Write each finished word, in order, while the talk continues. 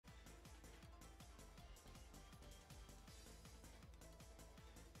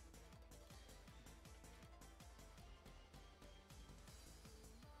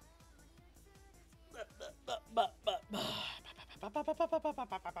Pop, pop, pop, pop, pop, pop,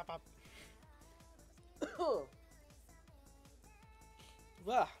 pop, pop, pop, pop.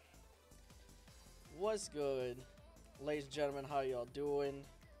 Ah, what's good, ladies and gentlemen? How y'all doing?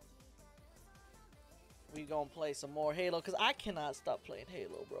 We gonna play some more Halo because I cannot stop playing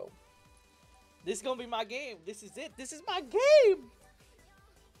Halo, bro. This is gonna be my game. This is it. This is my game.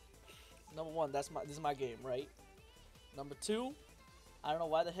 Number one, this is my game, right? Number two, I don't know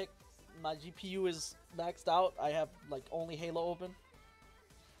why the heck my GPU is maxed out. I have like only Halo open.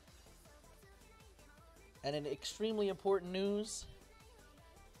 And in extremely important news,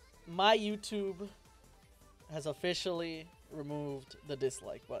 my YouTube has officially removed the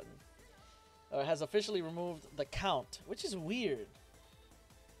dislike button. Or has officially removed the count, which is weird.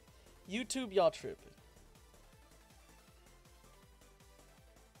 YouTube, y'all tripping.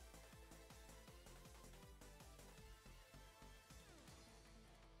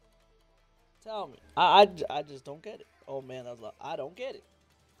 Tell me. I just don't get it. Oh man, that was loud. I don't get it.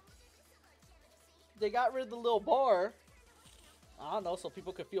 They got rid of the little bar. I don't know, so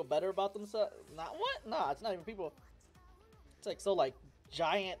people could feel better about themselves. Not what? Nah, it's not even people. It's like so like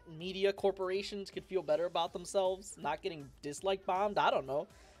giant media corporations could feel better about themselves not getting dislike bombed. I don't know.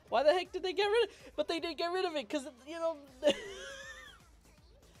 Why the heck did they get rid of it? But they did get rid of it because, you know,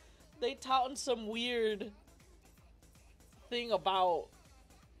 they touting some weird thing about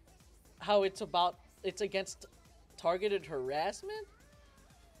how it's against targeted harassment,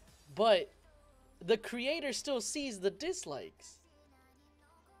 but the creator still sees the dislikes.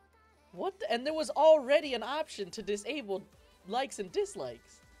 What the, and there was already an option to disable likes and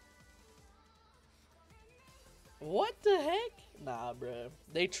dislikes. What the heck? Nah, bruh.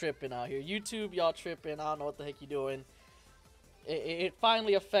 They tripping out here. YouTube, y'all tripping. I don't know what the heck you doing. It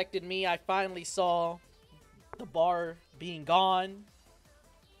finally affected me. I finally saw the bar being gone.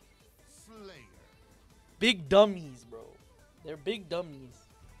 Slayer. Big dummies, bro. They're big dummies.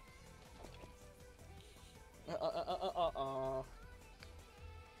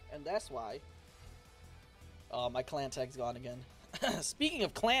 And that's why. Oh, my clan tag's gone again. Speaking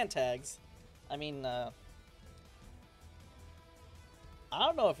of clan tags, I mean, I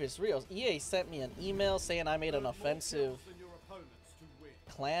don't know if it's real. EA sent me an email saying I made an offensive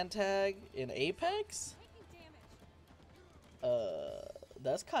clan tag in Apex.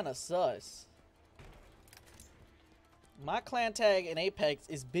 That's kind of sus. My clan tag in Apex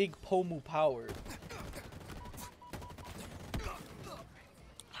is Big Pomu powered.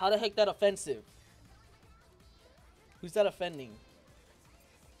 How the heck that offensive? Who's that offending?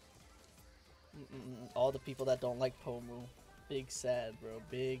 All the people that don't like Pomu. Big sad, bro.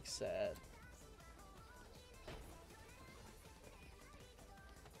 Big sad.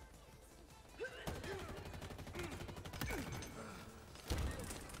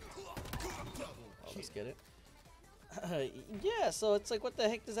 Oh, let's get it. Yeah, so it's like, what the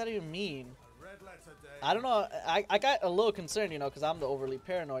heck does that even mean? I don't know. I got a little concerned, you know, because I'm the overly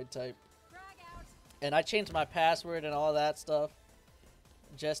paranoid type. And I changed my password and all that stuff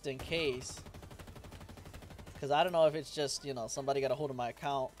just in case. Because I don't know if it's just, you know, somebody got a hold of my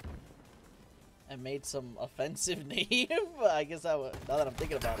account and made some offensive name. I guess I would, now that I'm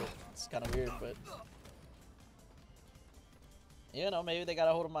thinking about it, it's kind of weird, but... You know, maybe they got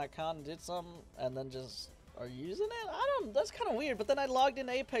a hold of my account and did something and then just are using it? I don't, that's kind of weird. But then I logged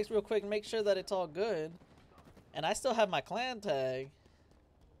into Apex real quick and make sure that it's all good. And I still have my clan tag.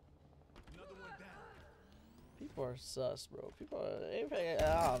 People are sus, bro. People are, Apex,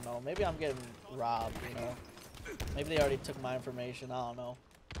 I don't know. Maybe I'm getting robbed, you know. Maybe they already took my information. I don't know.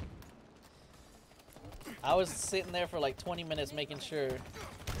 I was sitting there for like 20 minutes making sure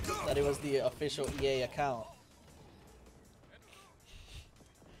that it was the official EA account.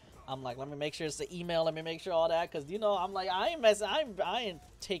 I'm like, let me make sure it's the email. Let me make sure all that, cause you know, I'm like, I ain't messing. I ain't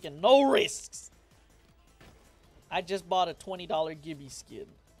taking no risks. I just bought a $20 Gibby skin.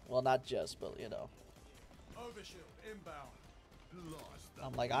 Well, not just, but you know. Overshield inbound.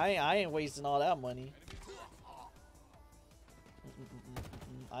 I'm like, I ain't wasting all that money.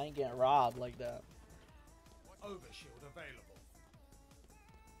 I ain't getting robbed like that. Overshield available.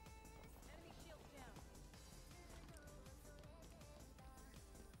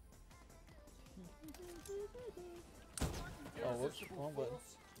 Oh, whoops, wrong button.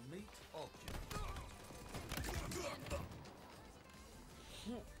 Meet object.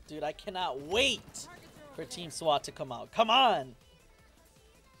 Dude, I cannot wait for Team SWAT to come out. Come on!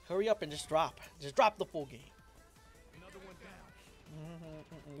 Hurry up and just drop. Just drop the full game. Another one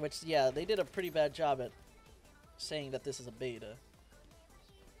down. Which, yeah, they did a pretty bad job at saying that this is a beta.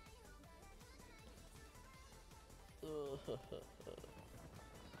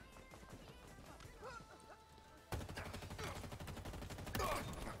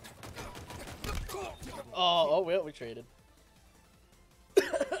 Oh, well, we traded.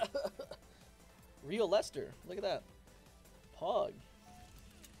 Real Lester. Look at that. Pog.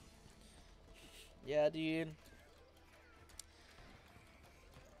 Yeah, dude.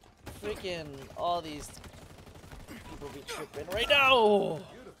 Freaking all these people be tripping right now.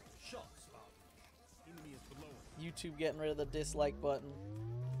 Beautiful shot, Slav. Enemy is below us. YouTube getting rid of the dislike button.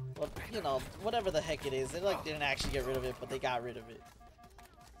 Well, you know, whatever the heck it is. They like didn't actually get rid of it, but they got rid of it.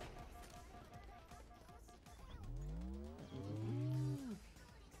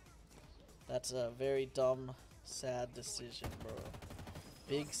 That's a very dumb, sad decision, bro.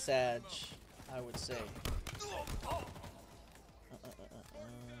 Big Sag, I would say.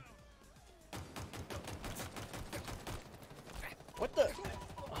 What the?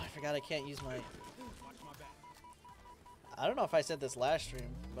 Oh, I forgot I can't use my... I don't know if I said this last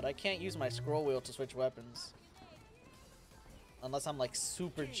stream, but I can't use my scroll wheel to switch weapons. Unless I'm like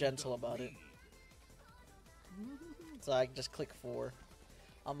super gentle about it. So I can just click 4.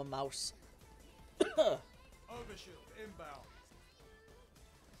 I'm a mouse. Overshield inbound.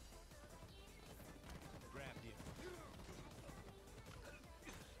 Grabbed you.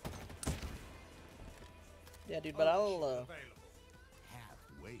 Yeah, dude, but I'll. Available.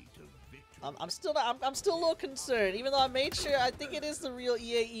 Halfway to victory. I'm still not. I'm still a little concerned, even though I made sure. I think it is the real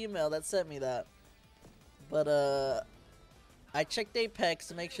EA email that sent me that. But I checked Apex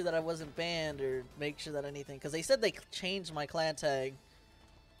to make sure that I wasn't banned or make sure that anything, because they said they changed my clan tag,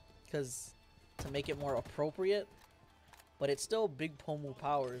 because to make it more appropriate. But it's still Big Pomu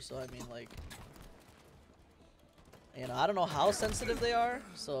Power, so I mean, like, you know, I don't know how sensitive they are,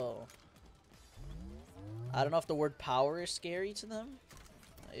 so I don't know if the word power is scary to them.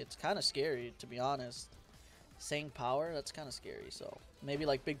 It's kind of scary, to be honest. Saying power, that's kind of scary, so maybe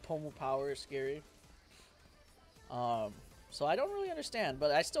like Big Pomu Power is scary. So I don't really understand,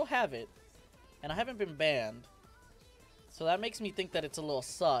 but I still have it, and I haven't been banned, so that makes me think that it's a little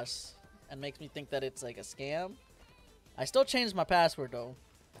sus, and makes me think that it's like a scam. I still changed my password though,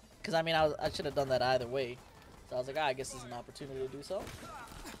 because I mean I should have done that either way. So I was like, I guess this is an opportunity to do so.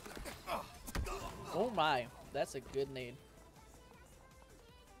 Oh my, that's a good nade.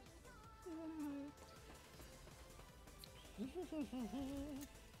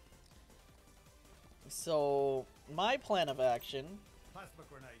 So my plan of action Plasma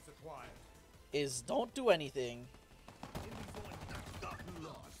grenades acquired. is don't do anything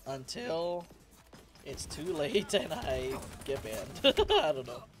until it's too late and I get banned. I don't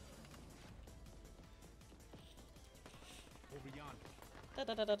know. Over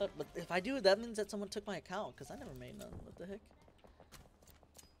yonder. But if I do, that means that someone took my account, because I never made none. What the heck?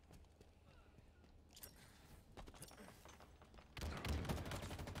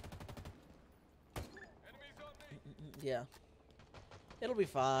 Yeah. It'll be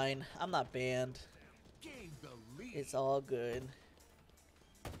fine. I'm not banned. Gain the lead. It's all good.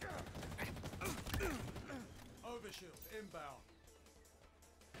 Overshield inbound.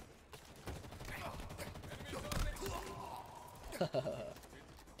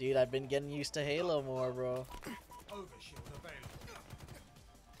 Dude, I've been getting used to Halo more, bro. Overshield available.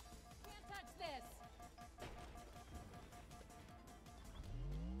 Can't touch this.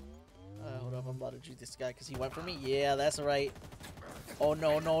 Hold up, I'm about to shoot this guy because he went for me. Yeah, that's right. Oh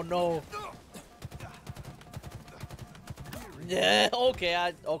no, no, no. Yeah,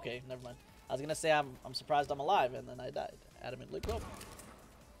 okay, okay, never mind. I was gonna say I'm surprised I'm alive, and then I died. Adamantly go.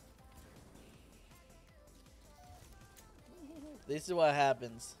 This is what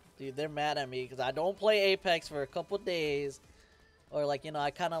happens. Dude, they're mad at me because I don't play Apex for a couple days. Or like, you know,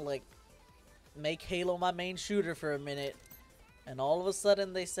 I kind of like make Halo my main shooter for a minute. And all of a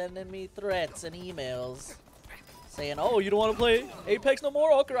sudden they sending me threats and emails saying, oh, you don't want to play Apex no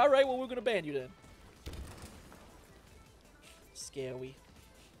more? Okay, alright, well, we're going to ban you then. Scary.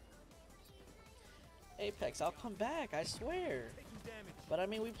 Apex, I'll come back, I swear. But I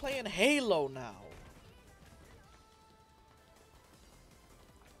mean, we playing Halo now.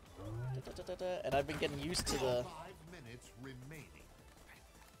 And I've been getting used to the... 5 minutes remaining.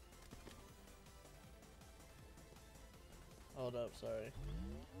 Hold up, sorry.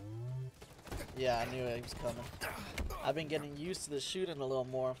 Yeah, I knew he was coming. I've been getting used to the shooting a little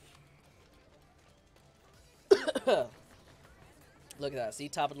more. Look at that, see,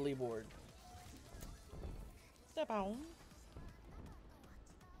 top of the leaderboard. Step on.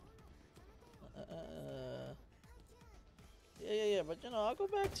 Yeah, but you know, I'll go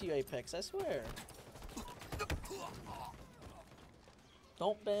back to you, Apex, I swear.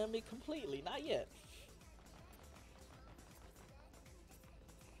 Don't ban me completely, not yet.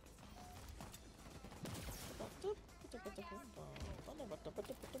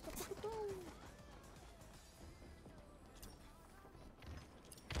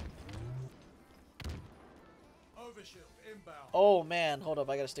 Overshield inbound. Oh man, hold up,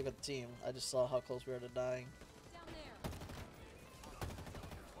 I gotta stick with the team. I just saw how close we were to dying. Down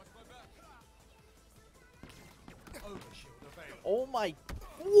there. Overshield available. Oh my,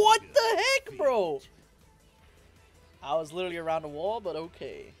 what the heck, bro? I was literally around the wall, but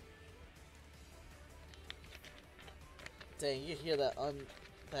okay. Dang, you hear that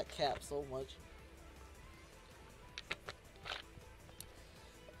that cap so much.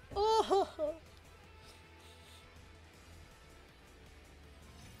 Oh.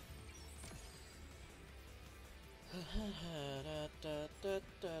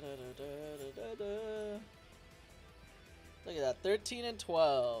 Look at that, 13 and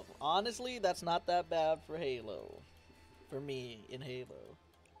 12. Honestly, that's not that bad for Halo. For me, in Halo.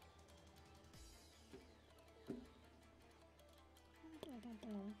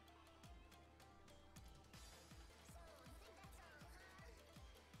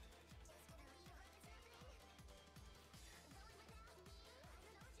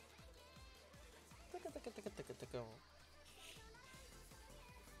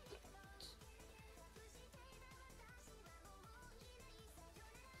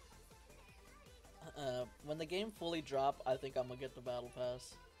 When the game fully drop, I think I'm gonna get the battle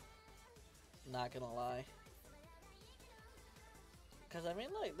pass. Not gonna lie. Cause I mean,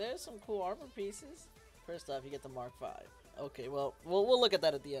 like, there's some cool armor pieces. First off, you get the Mark V. Okay, well, we'll look at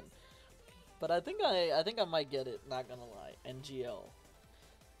that at the end. But I think I might get it. Not gonna lie. NGL.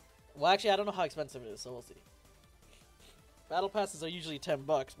 Well, actually, I don't know how expensive it is, so we'll see. Battle passes are usually $10,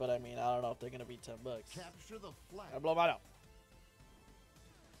 but I mean, I don't know if they're gonna be $10. Capture the flag. I blow mine out.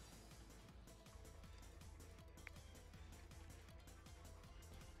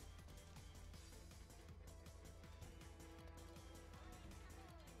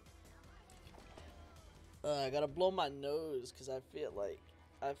 I gotta blow my nose because I feel like,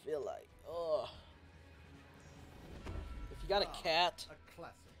 oh. If you got a cat, A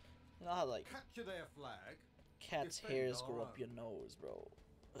classic. you know how like Capture their flag. cats' Defend hairs our grow up own. your nose, bro.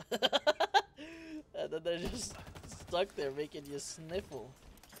 And then they're just stuck there making you sniffle.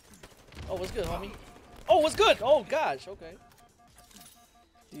 Oh, what's good, homie? Oh, what's good? Oh gosh, okay.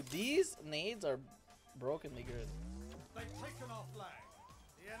 Dude, these nades are brokenly good. They've taken our flag.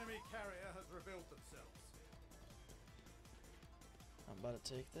 The enemy carrier has revealed themselves. I'm about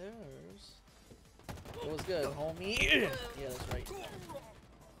to take theirs. It was good, homie. Yeah, that's right.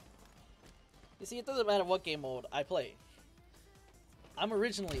 You see, it doesn't matter what game mode I play. I'm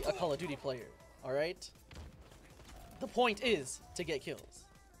originally a Call of Duty player, alright? The point is to get kills.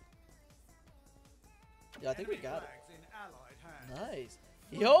 Yeah, I think we Enemy got it. flags in allied hands.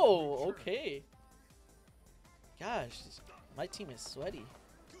 Nice. Yo, okay. Gosh, my team is sweaty.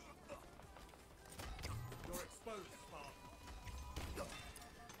 You're exposed, Spartan.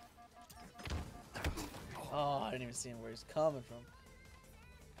 Oh, I didn't even see him where he's coming from.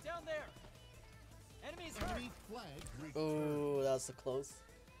 Down there. Enemies hurt. Enemy flag returned. Ooh, that was so close.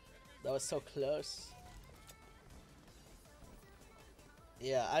 That was so close.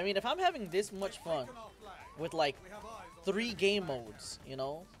 Yeah, I mean, if I'm having this much fun Taken our flag. with like We have eyes on 3 the game flag modes, you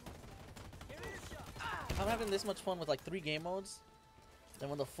know? Give it a shot. If I'm having this much fun with like 3 game modes, then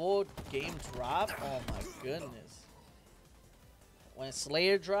when the full game drop, oh my goodness. When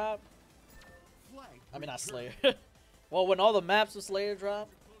Slayer drop, Flag I mean not returned. Slayer. Well, when all the maps of Slayer drop,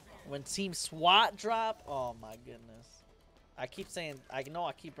 when Team SWAT drop, oh my goodness. I keep saying, I know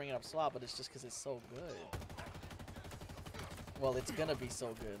I keep bringing up SWAT, but it's just because it's so good. Well, it's gonna be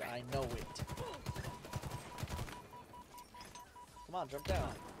so good. I know it. Come on, jump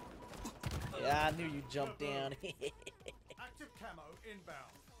down. Yeah, I knew you'd jump down. Active camo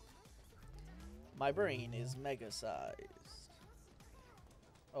inbound. My brain is mega sized.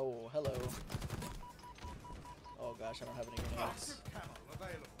 Oh, hello. Oh gosh, I don't have any grenades. Active camo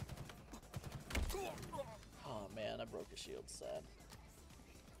available. Oh man, I broke a shield. Sad.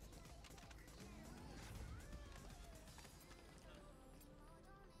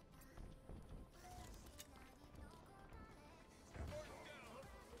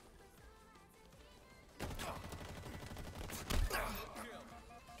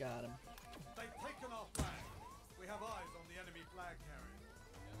 Got him. They've taken our flag. We have eyes on the enemy flag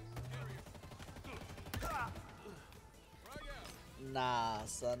carrier. Nah,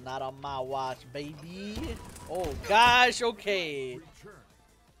 son, not on my watch, baby. Oh gosh, okay. Return.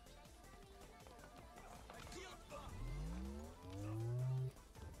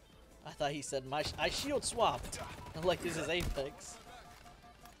 I thought he said I shield swapped. I'm like, this is Apex.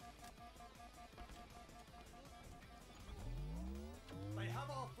 They have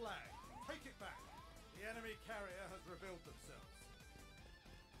our flag. Take it back. The enemy carrier has revealed themselves.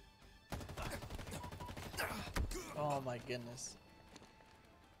 Oh my goodness.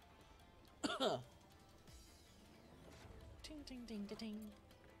 Ting ting ting ting ting.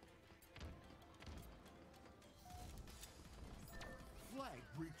 Flag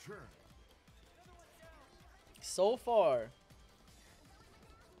returned. So far,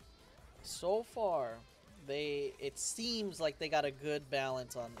 it seems like they got a good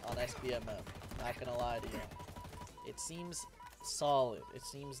balance on SBMM. Not gonna lie to you. It seems solid. It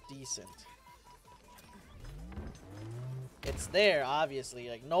seems decent. It's there, obviously.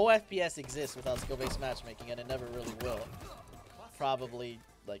 Like, no FPS exists without skill-based matchmaking, and it never really will. Probably,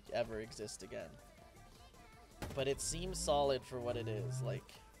 like, ever exist again. But it seems solid for what it is.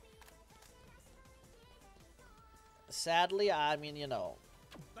 Like, sadly, I mean, you know,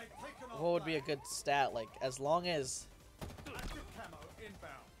 They've taken off what would be a flag. good stat? Like, as long as Active camo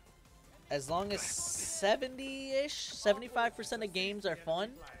inbound. 70-ish, 75% of games are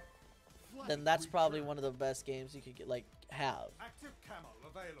fun, Flag then that's probably returned. one of the best games you could get, like, have. Active camo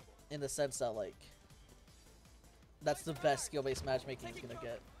available. In the sense that, like, that's the best skill-based matchmaking you're gonna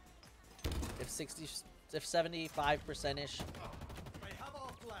get. If 75%-ish, They have our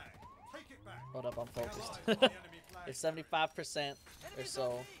flag. Take it back. hold up, I'm We have focused. eyes on the enemy flag If carrier. 75% or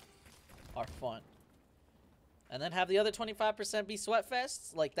so are fun, and then have the other 25% be sweat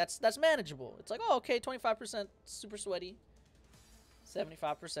fests, like that's manageable. It's like, oh, okay, 25% super sweaty,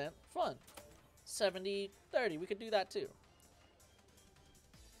 75% fun, 70-30. We could do that too.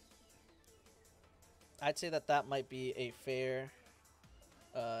 I'd say that might be a fair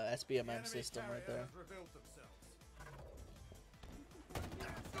The SBMM enemy system right carrier there. has revealed themselves.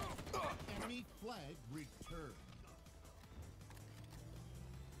 Enemy flag returned.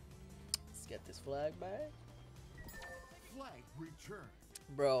 Let's get this flag back. Flag returned.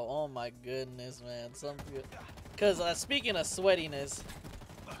 Bro, oh my goodness, man. Some people, cause speaking of sweatiness,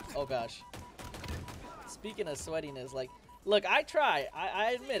 oh gosh. Speaking of sweatiness, like, look, I try.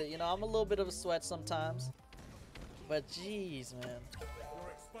 I admit it. You know, I'm a little bit of a sweat sometimes, but jeez, man.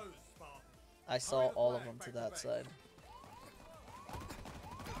 You're exposed, Spartan. I saw all of them to that side.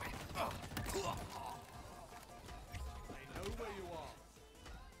 They know where you are.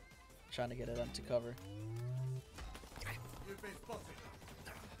 Trying to get it onto cover. You've been spotted.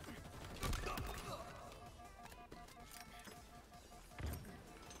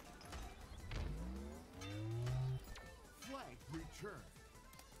 Flag returned.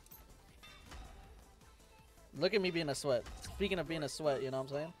 Look at me being a sweat. Speaking of being a sweat, you know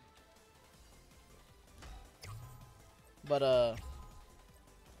what I'm saying?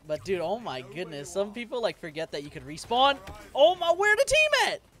 But dude, oh my goodness. Some people like forget that you could respawn. Oh my, where the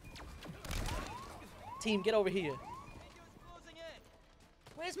team at? Team, get over here. Closing in.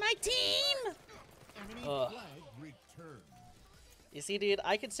 Where's my team? Enemy Ugh. flag returned. You see, dude,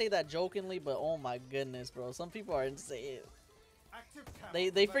 I could say that jokingly, but oh my goodness, bro. Some people are insane. Active camo They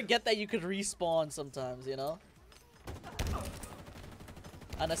available. forget that you could respawn sometimes, you know?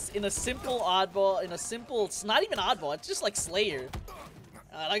 And in a simple oddball, it's not even oddball, it's just like Slayer.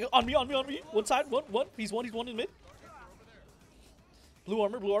 Like, on me. One side, one. He's one in mid. Blue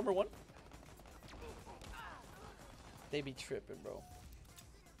armor, one. They be tripping, bro.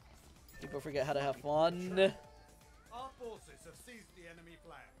 People forget how to have fun. Our forces have seized the enemy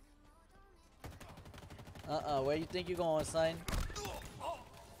flag. Where you think you're going, son?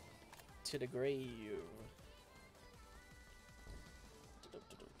 To the grave.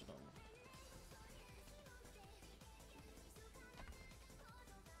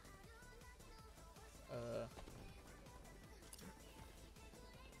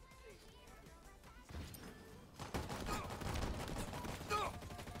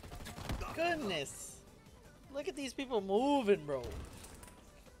 Goodness. Look at these people moving, bro.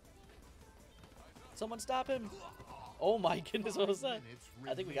 Someone stop him. Oh my goodness, what was that? Minutes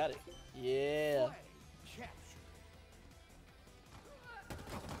I think we got it. remaining. Yeah. Flag captured.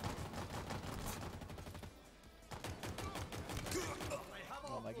 They have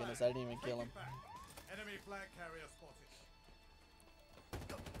Oh our my flag. goodness, I didn't even Take kill it him. back. Enemy flag carrier spotted.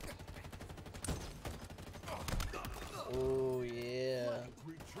 Oh yeah. Flag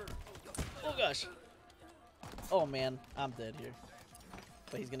returned. Oh gosh. Oh man, I'm dead here.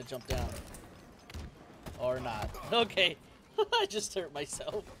 But he's gonna jump down. Or not. Okay. I just hurt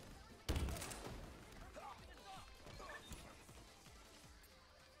myself.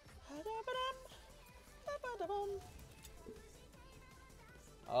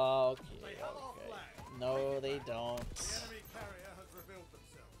 Okay, They have our okay. flag. No, they don't. The enemy carrier has revealed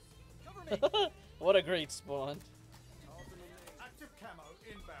themselves. Cover me. What a great spawn. Active camo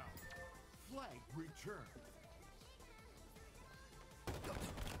inbound. Flag returned.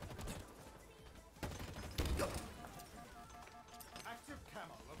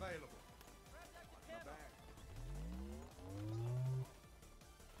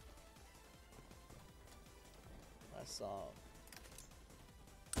 song.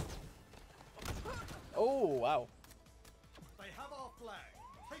 Oh, wow. They have our flag.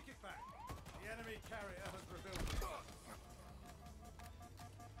 Take it back. The enemy carrier has revealed it.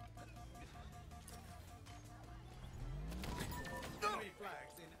 Enemy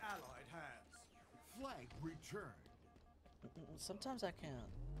flags in allied hands. Flag returned. Sometimes I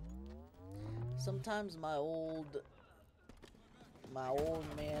can't. Sometimes my old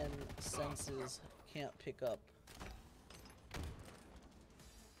man senses can't pick up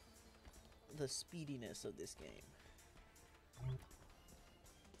the speediness of this game.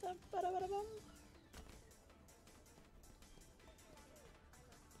 Dum-ba-da-ba-da-bum.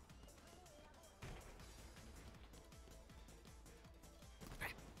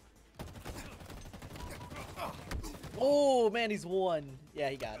 Oh man, he's won. Yeah,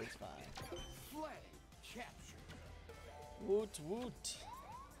 he got it. It's fine. Flag captured. Woot woot.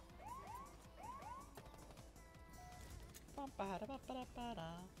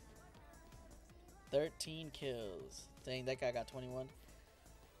 Bum-ba-da-ba-ba-da-ba-da. 13 kills. Dang, that guy got 21.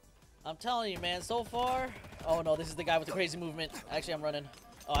 I'm telling you, man, so far. Oh no, this is the guy with the crazy movement. Actually, I'm running.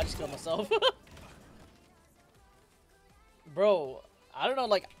 Oh, I just killed myself. Bro, I don't know,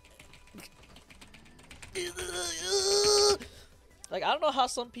 like I don't know how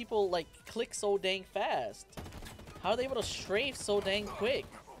some people like click so dang fast. How are they able to strafe so dang quick?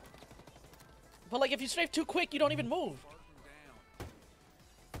 But like if you strafe too quick, you don't even move.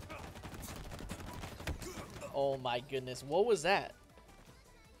 Oh my goodness, what was that?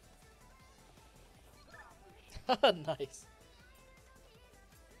 Nice.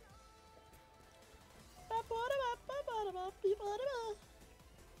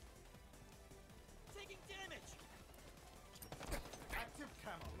 Taking damage. Active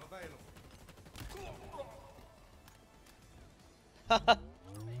camo available.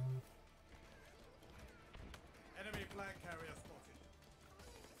 Enemy flag carrier spotted.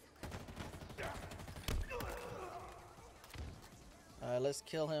 Alright, let's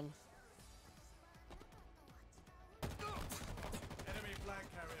kill him. Enemy flag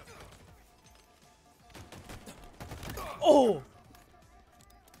carrier spotted. Oh!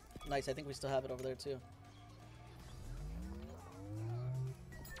 Nice, I think we still have it over there too.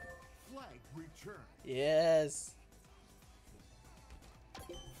 Flag returned. Yes!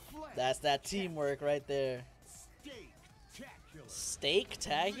 Flag That's that teamwork right there. Steak-tacular.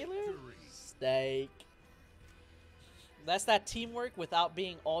 Steak-tacular? Victory. Steak. That's that teamwork without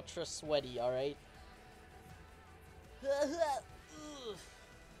being ultra sweaty, alright?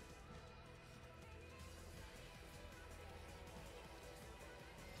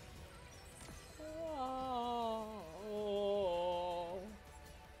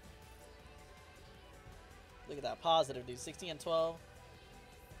 Look at that positive, dude. 16 and 12.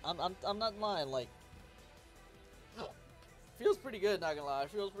 I'm not lying. Like, feels pretty good. Not gonna lie,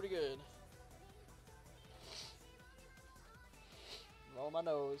 feels pretty good. Roll my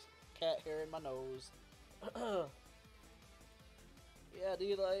nose. Cat hair in my nose. Yeah,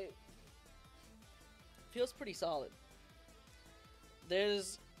 dude. Like, feels pretty solid.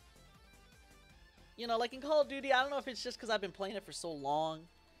 There's, you know, like in Call of Duty, I don't know if it's just because I've been playing it for so long,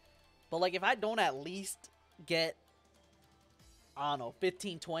 but like if I don't at least get, I don't know,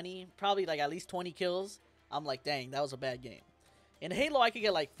 15, 20, probably like at least 20 kills, I'm like, dang, that was a bad game. In Halo, I could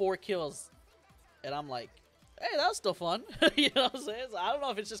get like 4 kills, and I'm like, hey, that was still fun. You know what I'm saying? So I don't know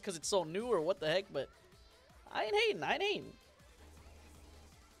if it's just because it's so new or what the heck, but I ain't hating. I ain't hating.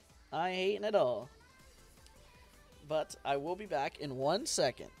 I ain't hating at all. But I will be back in 1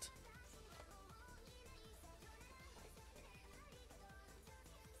 second.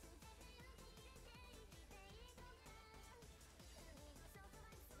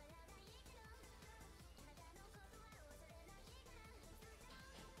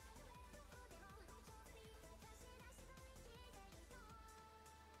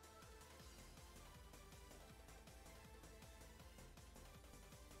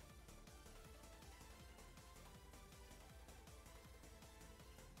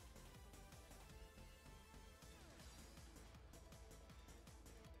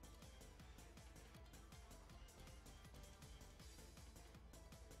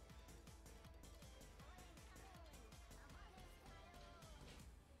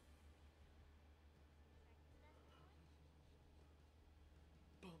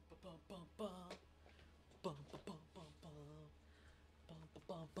 Bum, bum, bum. Bum, bum, bum, bum, bum. Bum, bum,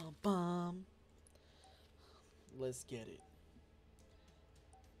 bum, bum, bum. Let's get it.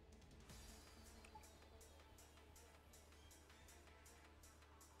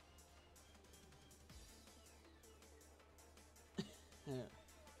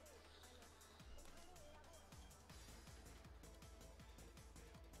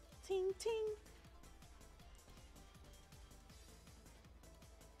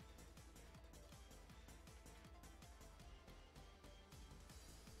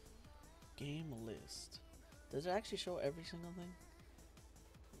 Game list. Does it actually show every single thing?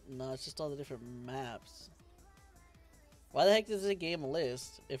 No, it's just all the different maps. Why the heck does it game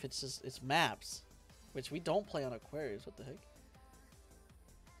list if it's just it's maps, which we don't play on Aquarius? What the heck?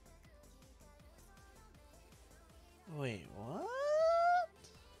 Wait, what?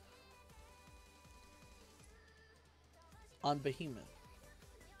 On Behemoth.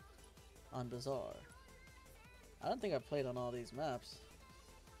 On Bazaar. I don't think I played on all these maps.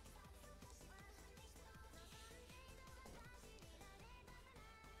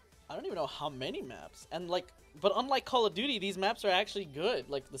 I don't even know how many maps. And like, but unlike Call of Duty, these maps are actually good.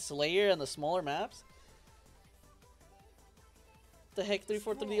 Like the Slayer and the smaller maps. The heck,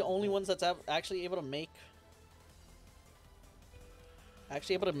 343 the only ones that's actually able to make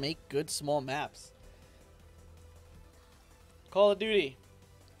good small maps. Call of Duty.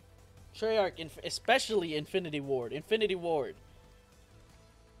 Treyarch, especially Infinity Ward. Infinity Ward.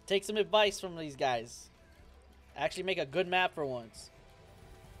 Take some advice from these guys. Actually make a good map for once.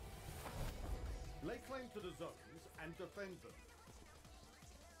 Lay claim to the zones and defend them.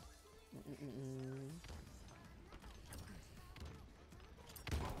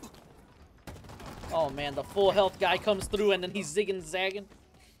 Oh man, the full health guy comes through and then he's zigging zagging.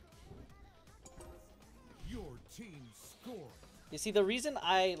 Your team scored. You see, the reason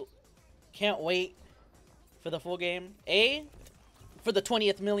I can't wait for the full game, A, for the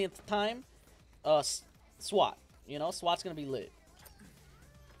 20th millionth time, SWAT. You know, SWAT's gonna be lit.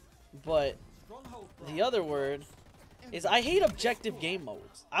 But the other word is I hate objective game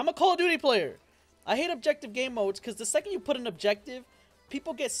modes. I'm a Call of Duty player. I hate objective game modes because the second you put an objective,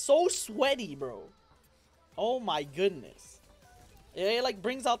 people get so sweaty, bro. Oh my goodness. It like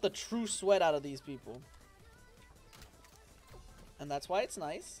brings out the true sweat out of these people. And that's why it's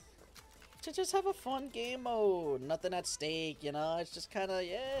nice to just have a fun game mode. Nothing at stake, you know? It's just kind of,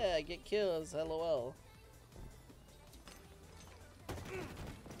 yeah, get kills, LOL.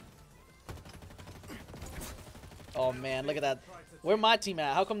 Oh man, look at that. Where my team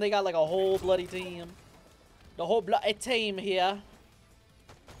at? How come they got like a whole bloody team? The whole bloody team here.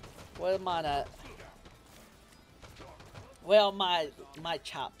 Where mine at? Well, my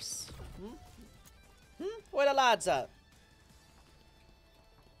chops. Where the lads at?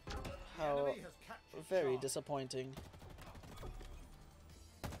 How very disappointing.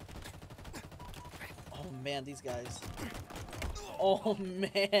 Oh man, these guys. Oh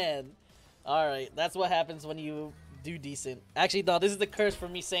man. Alright, that's what happens when you do decent. Actually, no, this is the curse for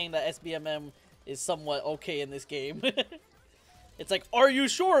me saying that SBMM is somewhat okay in this game. It's like, are you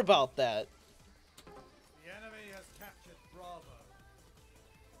sure about that? The enemy has captured Bravo.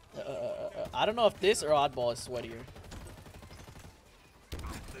 I don't know if this or Oddball is sweatier.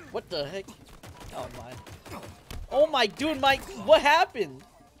 What the heck? Oh my. Oh my, dude, what happened?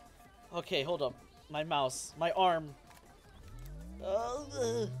 Okay, hold up. My mouse, my arm.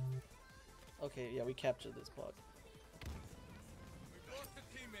 Okay, yeah, we captured this bug. We've lost a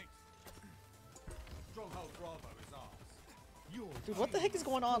teammate. Stronghold Bravo is ours. Your Dude, what the heck is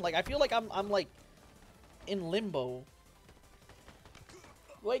going on? Like, I feel like I'm like in limbo.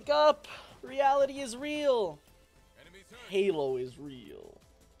 Wake up! Reality is real. Enemies hurt. Halo is real.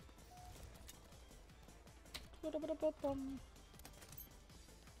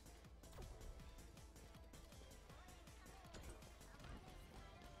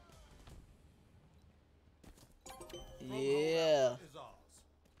 Yeah. Is ours.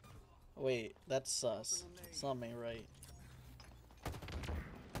 Wait, that's sus. Something ain't right.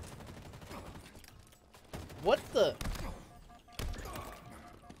 What the?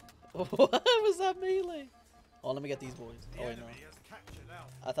 What was that melee? Oh, let me get these boys. The Oh wait, no. enemy has captured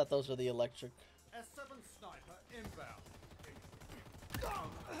Alpha. I thought those were the electric. S7 sniper inbound.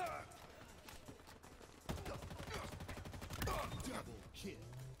 double kill.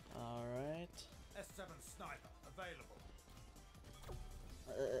 Alright. S7 sniper available.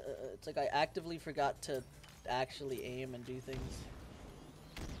 It's like I actively forgot to actually aim and do things.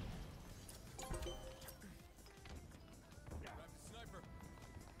 Grab the sniper.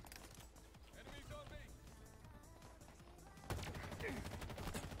 Enemies on me.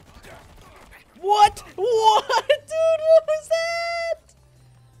 What? What? Dude, what was that?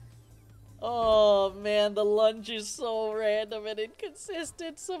 Oh man, the lunge is so random and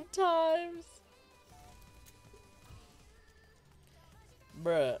inconsistent sometimes.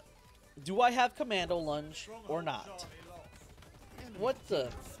 Bruh, do I have commando lunge or not? Charlie lost. What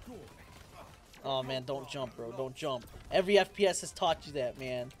the? Score. Oh man, don't jump, bro. Don't jump. Every FPS has taught you that,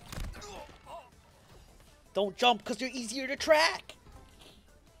 man. Don't jump because you're easier to track.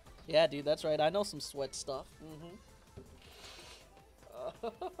 Yeah, dude, that's right. I know some sweat stuff.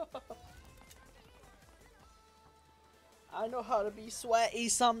 I know how to be sweaty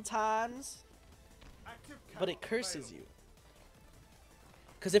sometimes, Active but camo it curses available. you.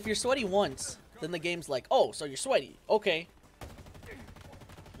 Because if you're sweaty once, then the game's like, oh, so you're sweaty. Okay.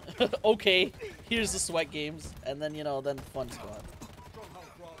 Okay, here's the sweat games. And then, you know, then fun's gone. Stronghold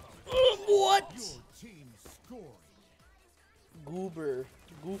Bravo. What? Your team scoring. Goober.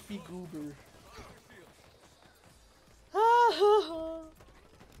 Goofy goober.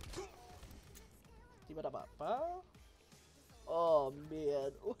 Oh,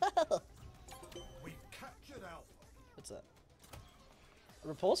 man. We've captured Alpha. What's that?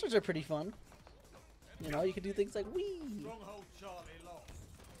 Repulsors are pretty fun. You know, you can do things like wee. Stronghold Charlie lost.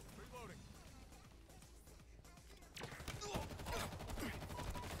 Reloading.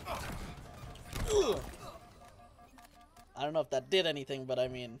 Ugh. I don't know if that did anything, but I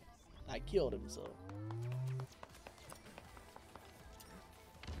mean, I killed him, so.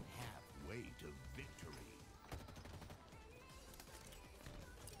 Halfway to victory.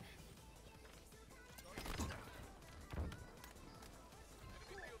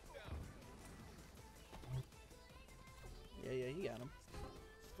 Yeah, yeah, he got him.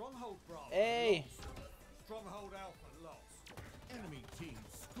 Stronghold Bravo Hey. lost. Stronghold Alpha lost. Enemy team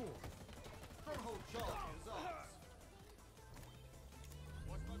scoring. Stronghold Charlie is ours.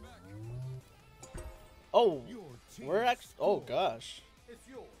 Watch my back. Oh, Your team we're actually. Oh scored. gosh, It's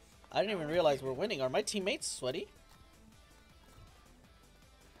yours. I didn't even realize we're winning. Are my teammates sweaty?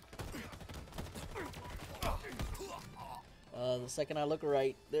 The second I look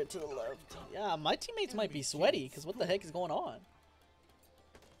right, they're to the left. Yeah, my teammates might be sweaty, because what the heck is going on?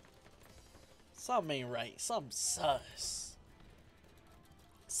 Something ain't right. Something sus.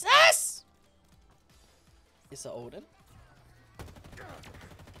 Sus! It's a Odin.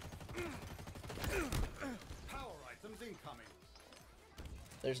 Power items incoming.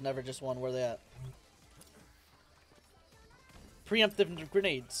 There's never just one. Where they at? Preemptive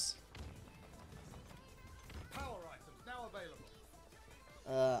grenades. Power items now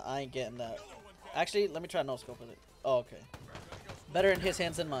available. I ain't getting that. Actually, let me try no scope with it. Oh, okay. Better in his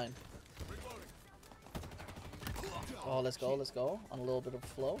hands than mine. Oh, let's go, let's go. On a little bit of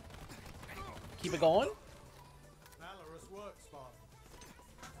flow. Keep it going. Valorous work, Spartan.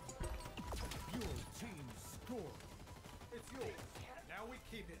 Your team scored. It's yours. Now we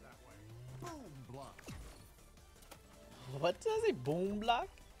keep it that way. Boom block. What does it? Boom block?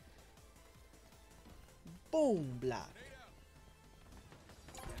 Boom block.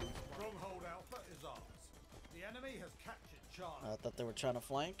 Stronghold Alpha is ours. The enemy has captured Charlie. I thought they were trying to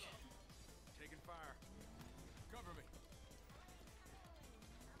flank. Taking fire. Cover me.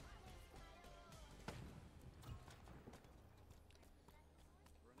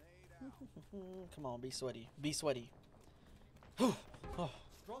 Come on, be sweaty. Be sweaty. Oh,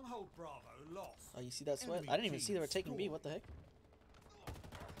 Stronghold Bravo lost. oh, you see that sweat? I didn't even see they were taking B. What the heck?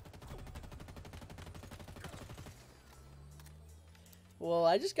 Well,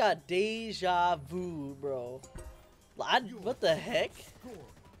 I just got deja vu, bro. What the heck? Scored.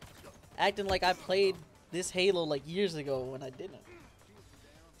 Acting like I played this Halo like years ago when I didn't.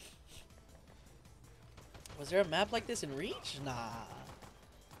 Was there a map like this in Reach? Nah.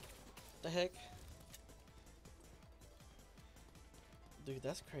 The heck? Dude,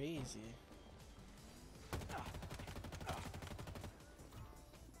 that's crazy.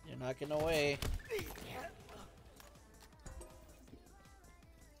 You're knocking away.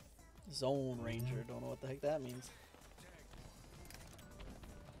 Zone Ranger. Don't know what the heck that means.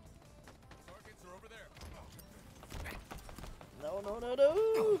 Targets are over there. No, no, no, no.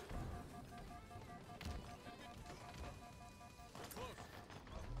 Close.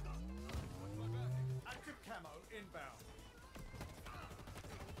 Watch my back. Active camo inbound.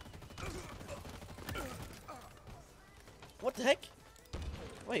 What the heck?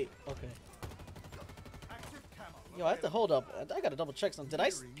 Wait, okay. Active camo. Yo, I have to hold up. I gotta double check something.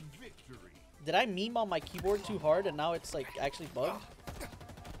 Nearing victory. Did I meme on my keyboard too hard and now it's like actually bugged?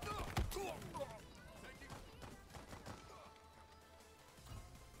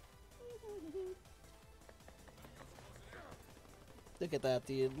 Look at that,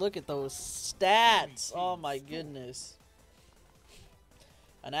 dude. Look at those stats. Oh my goodness.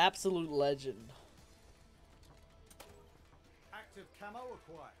 An absolute legend. Active camo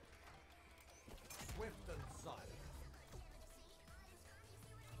acquired. Swift and silent.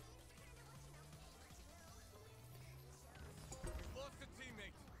 We've lost a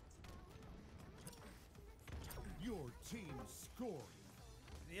teammate. Your team scored.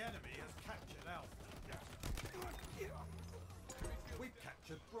 The enemy has captured Alpha. We've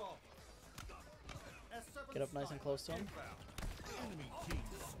captured Bravo. S7 Get up nice and sniper close to him. inbound. Enemy team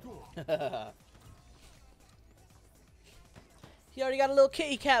scored. He already got a little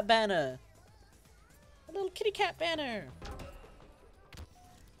kitty cat banner. A little kitty cat banner.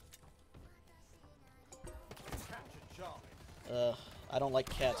 Captured Charlie. Ugh, I don't like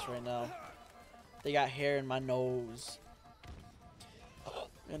cats right now. They got hair in my nose.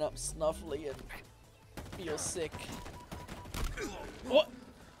 And I'm snuffly and feel sick. What?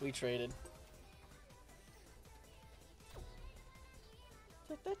 We traded.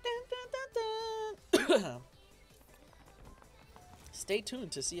 Stay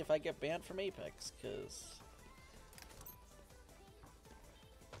tuned to see if I get banned from Apex, cause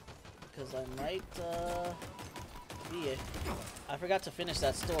I might yeah. I forgot to finish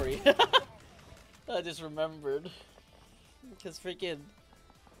that story. I just remembered. Cause freaking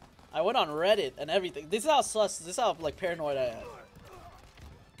I went on Reddit and everything. This is how sus, this is how like paranoid I am.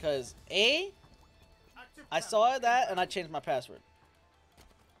 Cause I saw that and I changed my password.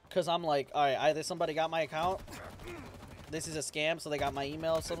 Cause I'm like, alright, either somebody got my account, this is a scam, so they got my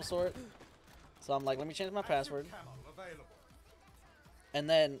email of some sort. So I'm like, let me change my password. And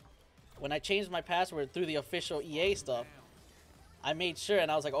then when I changed my password through the official EA stuff, I made sure and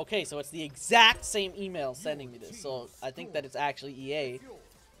I was like, okay, so it's the exact same email sending me this. So I think that it's actually EA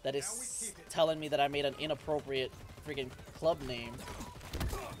that is telling me that I made an inappropriate freaking club name.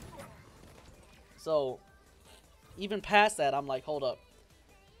 So even past that, I'm like, hold up.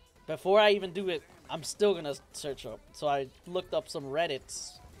 Before I even do it, I'm still gonna search up. So I looked up some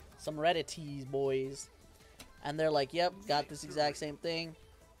Reddits, some Reddities boys, and they're like, yep, got this exact same thing.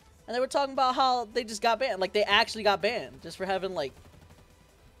 And they were talking about how they just got banned. Like, they actually got banned just for having, like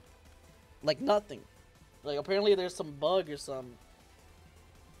nothing. Like, apparently there's some bug or some...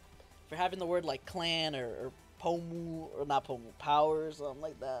 for having the word, like, clan or Pomu, or not Pomu, power or something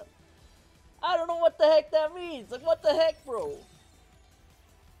like that. I don't know what the heck that means. Like, what the heck, bro?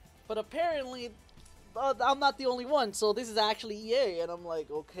 But apparently, I'm not the only one, so this is actually EA. And I'm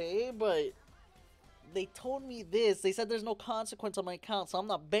like, okay, but... they told me this. They said there's no consequence on my account, so I'm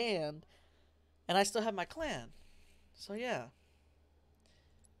not banned. And I still have my clan. So, yeah.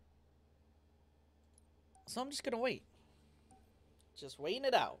 So I'm just gonna wait. Just waiting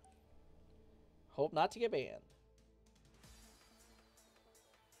it out. Hope not to get banned.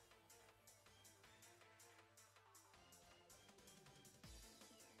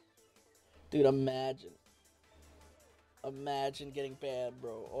 Dude, imagine. Imagine getting banned,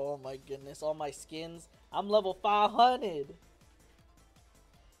 bro. Oh my goodness. All my skins. I'm level 500.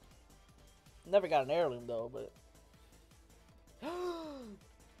 Never got an heirloom though, but...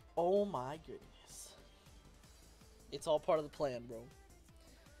 oh my goodness. It's all part of the plan, bro.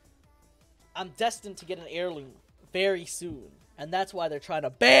 I'm destined to get an heirloom very soon. And that's why they're trying to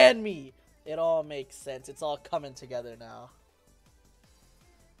ban me. It all makes sense. It's all coming together now.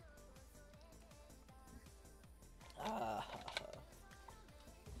 Ah,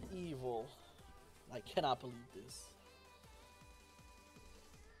 evil. I cannot believe this.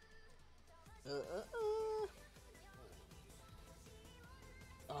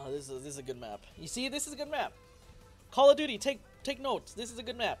 Oh, this is a good map. You see, this is a good map. Call of Duty, take notes. This is a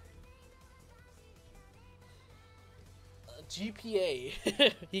good map.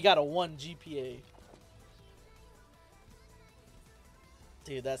 GPA. He got a 1 GPA.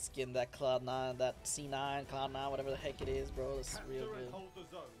 Dude, that skin, that Cloud9, that C9, Cloud9, whatever the heck it is, bro, that's real good. Hold the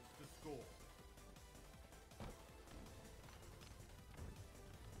zones to score.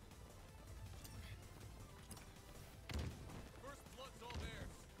 First blood's all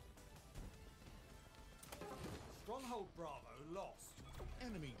theirs. Stronghold Bravo lost.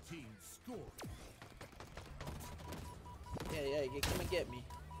 Enemy team scored. Yeah, he came and get me.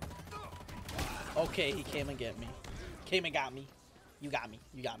 Okay, he came and get me. Came and got me. You got me.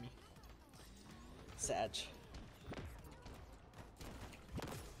 You got me. Sag.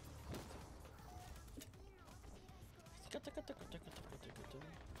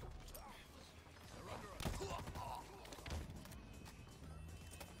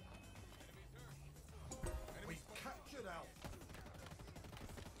 We captured Alpha.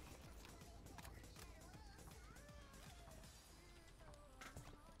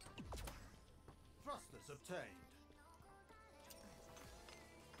 Thrusters obtained.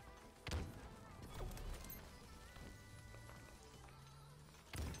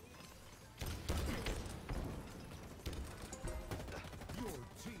 Your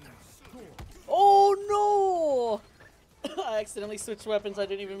team scored. Oh no! I accidentally switched weapons. I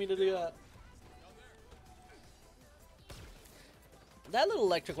didn't even mean to do that. That little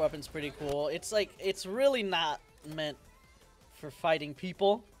electric weapon's pretty cool. It's like, it's really not meant for fighting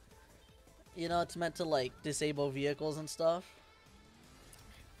people. You know, it's meant to like disable vehicles and stuff.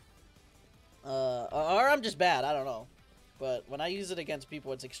 Or I'm just bad, I don't know. But when I use it against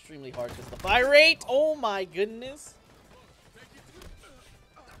people, it's extremely hard because the fire rate. Oh my goodness.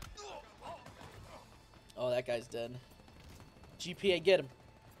 Oh, that guy's dead. GPA, get him.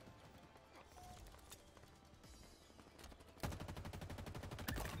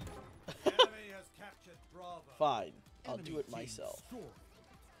 The enemy has captured Bravo. Fine, I'll Enemy do it team myself. scoring.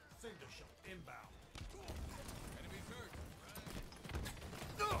 Cinder shot inbound. Enemy's hurt.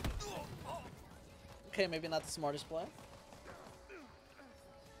 Okay, maybe not the smartest play.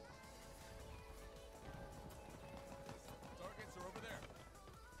 Targets are over there.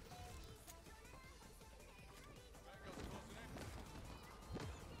 Bangles closing in.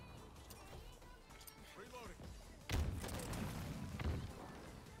 Reloading.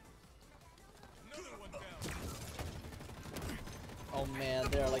 Another one down. Oh man,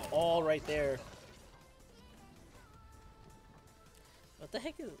 they're like all right there. What the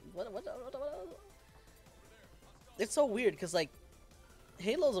heck is what? It's so weird because like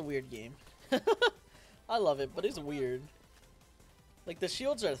Halo's a weird game. I love it, but it's weird. Like the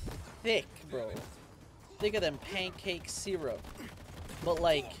shields are thick, bro. Thicker than pancake syrup. But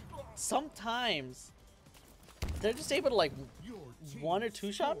like sometimes they're just able to like Your team one or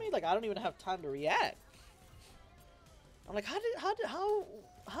two shot me. Like I don't even have time to react. I'm like,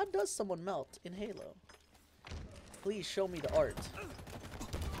 how does someone melt in Halo? Please show me the art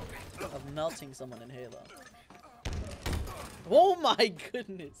of melting someone in Halo. Oh my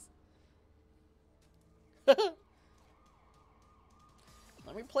goodness. Let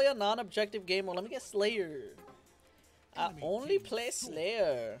me play a non-objective game or let me get Slayer. I Enemy only team play score.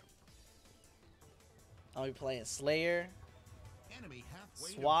 Slayer. I'll be playing Slayer, Enemy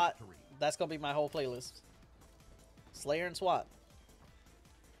halfway to SWAT. victory. That's gonna be my whole playlist. Slayer and SWAT.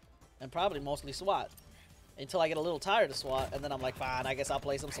 And probably mostly SWAT. Until I get a little tired of SWAT, and then I'm like, fine, I guess I'll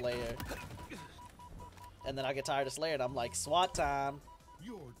play some Slayer. And then I get tired of Slayer, and I'm like, SWAT time.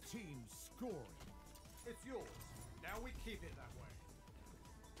 Your team scoring. It's yours. Now we keep it that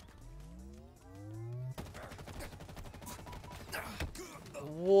way.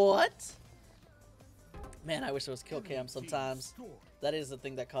 What? Man, I wish there was kill Enemy cam team sometimes. scoring. That is the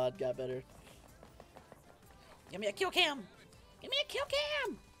thing that COD got better. Give me a kill cam! Give me a kill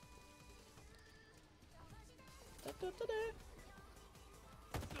cam! Da, da, da, da.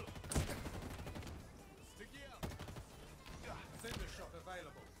 Sticky out. Cinder shot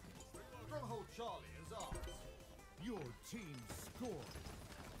available. Stronghold Charlie is ours. Your team scoring.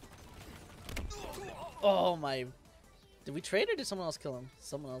 Oh my. Did we trade or did someone else kill him?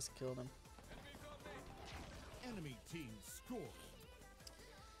 Someone else killed him. Enemy team scoring.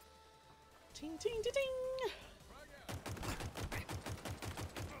 Ting ting ting ting!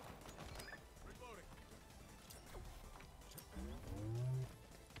 Reloading.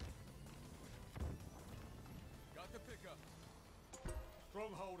 Got the pickup.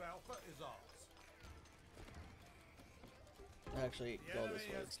 Stronghold Alpha is ours. Actually, The go enemy this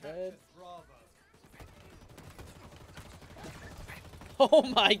way has instead. captured Bravo. Oh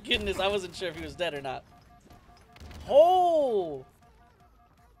my goodness, I wasn't sure if he was dead or not. Oh!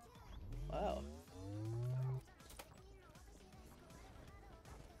 Wow.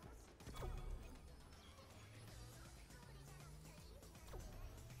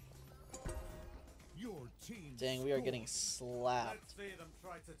 Your team Dang, we are getting scoring. slapped. Let's see them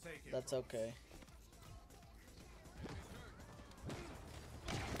try to take it. That's okay.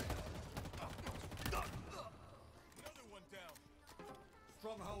 Another one down.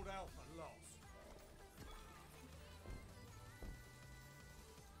 Stronghold Alpha lost.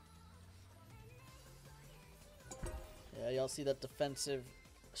 Yeah, y'all see that defensive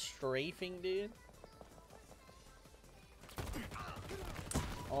strafing, dude?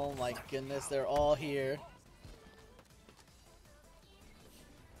 Oh my goodness, they're all here.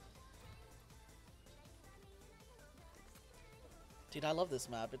 Dude, I love this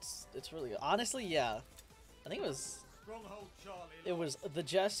map. It's really honestly, yeah. I think Stronghold Charlie it was the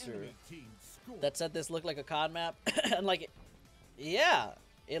Jester Enemy team scoring. that said this looked like a COD map, and like, yeah,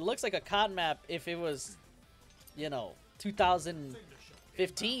 it looks like a COD map if it was, you know, 2015. Cinder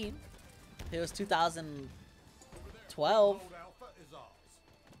shot. It was 2012. Stronghold Alpha is ours.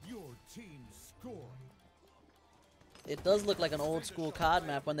 Your team scoring. It does look like an old school COD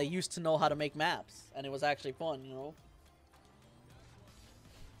map when they used to know how to make maps, and it was actually fun, you know.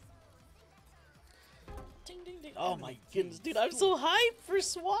 Ding, ding, ding. Oh my goodness, dude, I'm so hyped for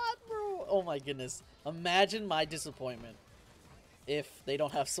SWAT, bro. Oh my goodness. Imagine my disappointment if they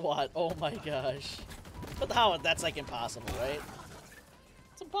don't have SWAT. Oh my gosh. But how? That's like impossible, right?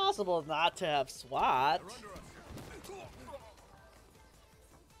 It's impossible not to have SWAT. They're under us.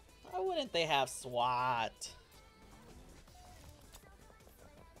 Why wouldn't they have SWAT?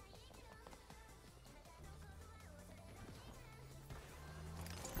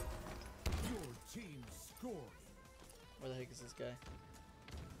 Where the heck is this guy?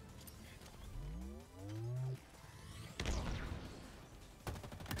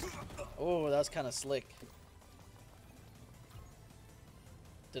 Oh, that was kind of slick.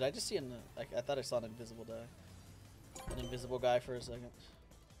 Did I just see an... I thought I saw an invisible guy. An invisible guy for a second.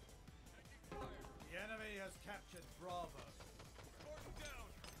 The enemy has captured Bravo. Spartan down.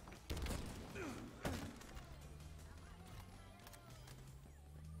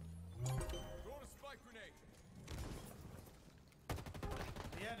 Throwing a spike grenade.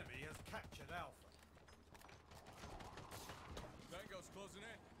 The enemy has captured Alpha. Tango's closing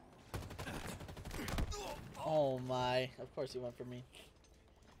in. Oh my. Of course he went for me.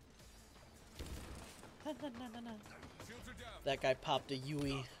 Shields are down. That guy popped a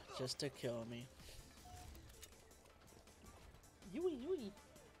Yui just to kill me. Yui, Yui.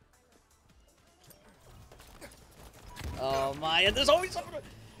 Oh my, and there's always something.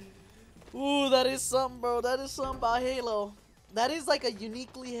 Ooh, that is something, bro. That is something about Halo. That is like a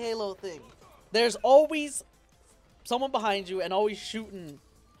uniquely Halo thing. There's always someone behind you and always shooting.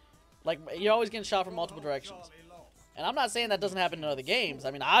 Like, you're always getting shot from multiple directions. Charlie lost. And I'm not saying that doesn't happen in other games.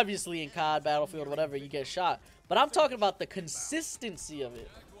 I mean, obviously in COD, Battlefield, whatever, you get shot. But I'm talking about the consistency of it.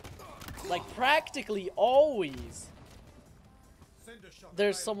 Like, practically always, Cinder shot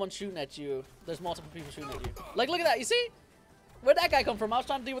there's available. someone shooting at you. There's multiple people shooting at you. Like, look at that. You see? Where'd that guy come from? I was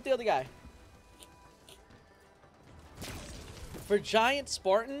trying to deal with the other guy. For giant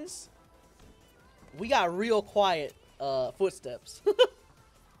Spartans, we got real quiet footsteps.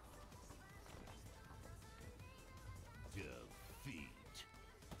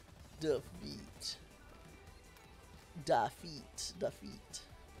 Defeat. Defeat. Defeat.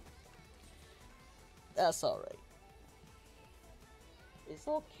 That's alright. It's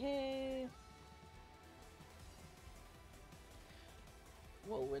okay.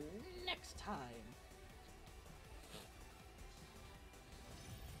 We'll win next time.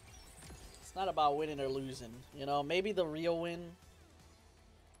 It's not about winning or losing. You know, maybe the real win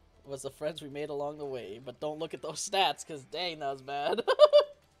was the friends we made along the way. But don't look at those stats, because dang, that was bad.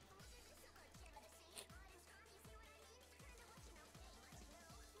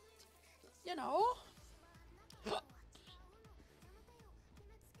 You know.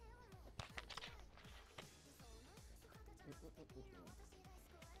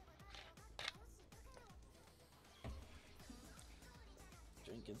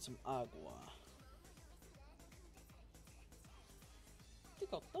 Drinking some agua.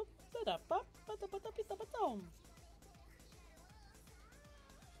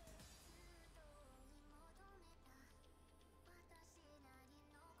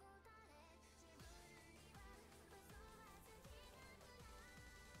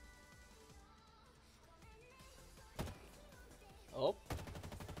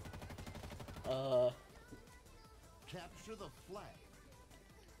 Oh. Capture the flag.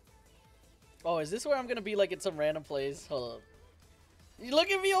 Oh, is this where I'm gonna be like in some random place? Hold up. You look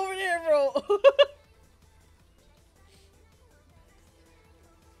at me over there, bro.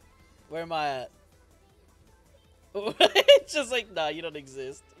 Where am I at? It's just like, nah, you don't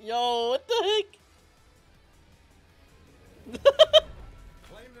exist. Yo, what the heck?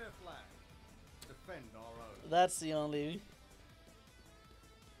 Claim their flag. Defend our own. That's the only.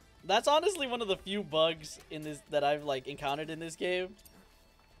 That's honestly one of the few bugs in this that I've like encountered in this game,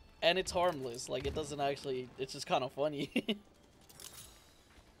 and it's harmless. Like, it doesn't actually. It's just kind of funny.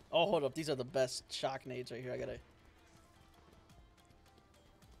 Oh, hold up! These are the best shock nades right here. I gotta.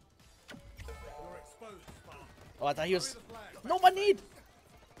 You're exposed, Spartan. Oh, I thought he was. Carry the flag. No, my need.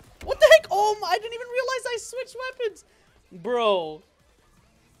 What the heck? Oh, I didn't even realize I switched weapons, bro.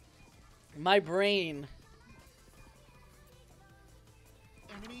 My brain.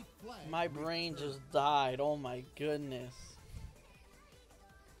 Enemy flag. My brain just died. Oh my goodness.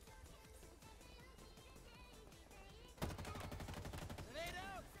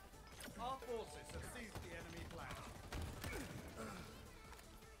 Our forces have seized the enemy flag.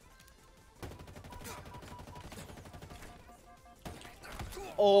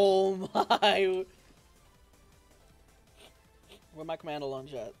 Oh my. Where my commando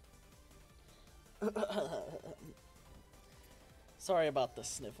lunge at? Sorry about the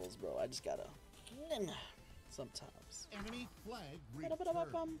sniffles, bro. I just gotta. Sometimes. Enemy flag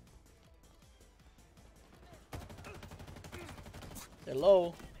returned.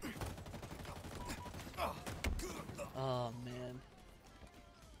 Hello. Oh man.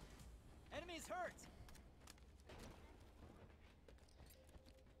 Enemies hurt.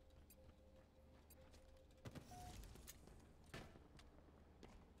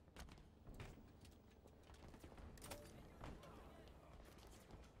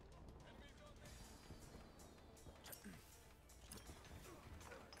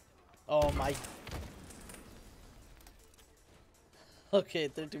 Oh my. Okay,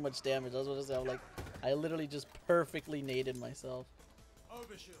 it did too much damage. I was gonna say, I'm like, I literally just perfectly naded myself.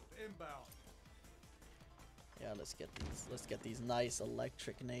 Overshield inbound. Yeah, let's get these nice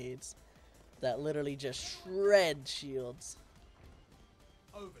electric nades that literally just shred shields.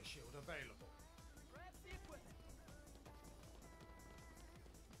 Overshield available.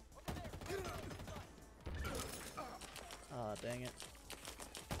 Ah, dang it.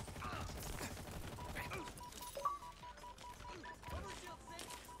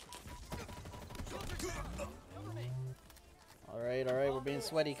 Alright, we're being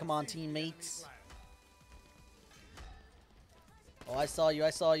sweaty. Come on, teammates. Oh, I saw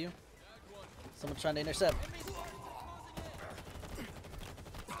you. Someone trying to intercept.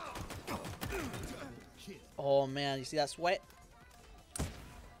 Oh man, you see that sweat?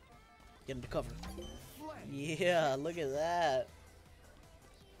 Get him to cover. Yeah, look at that.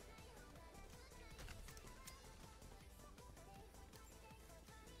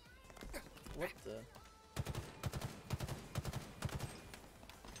 What the?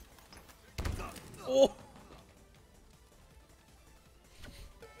 Oh!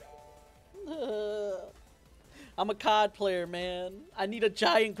 I'm a COD player, man. I need a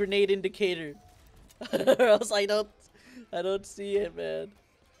giant grenade indicator. Or else I don't see it, man.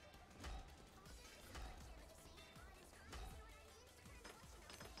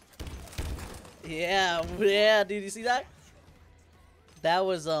 Yeah, dude, you see that? That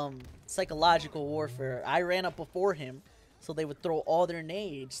was psychological warfare. I ran up before him so they would throw all their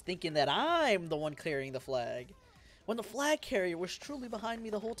nades thinking that I'm the one carrying the flag, when the flag carrier was truly behind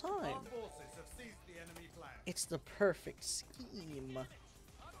me the whole time. Our forces have seized the enemy flag. It's the perfect scheme.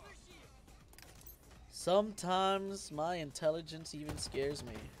 Sometimes my intelligence even scares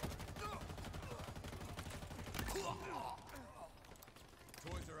me. Toys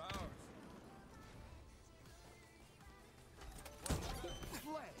are ours.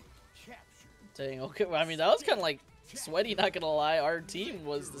 Flag captured. Dang, okay, well, I mean, that was kind of like sweaty, not gonna lie. Our team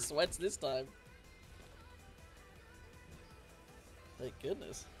was the sweats this time. Thank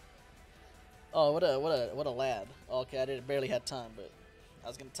goodness. Oh, what a lad. Okay, I barely had time, but I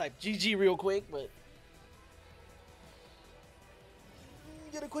was gonna type GG real quick, but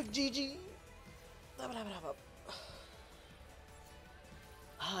get a quick GG.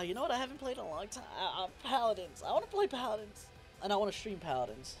 You know what? I haven't played in a long time. Paladins. I want to play Paladins, and I want to stream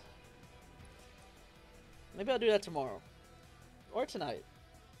Paladins. Maybe I'll do that tomorrow or tonight.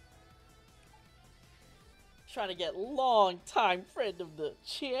 Trying to get long-time friend of the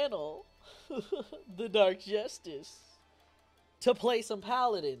channel, the Dark Justice, to play some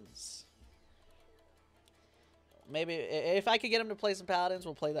Paladins. Maybe if I could get him to play some Paladins,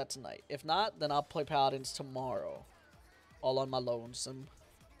 we'll play that tonight. If not, then I'll play Paladins tomorrow, all on my lonesome.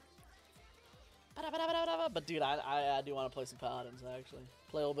 But dude, I do want to play some Paladins actually.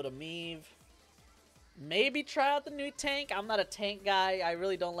 Play a little bit of Meve. Maybe try out the new tank. I'm not a tank guy. I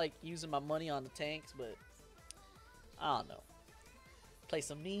really don't like using my money on the tanks, but I don't know. Play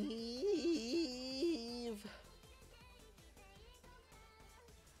some Meve.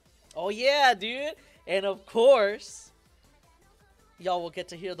 Oh yeah, dude. And of course, y'all will get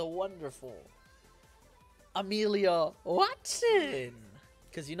to hear the wonderful Amelia Watson.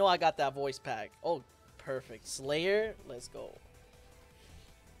 Because you know I got that voice pack. Oh, perfect. Slayer, let's go.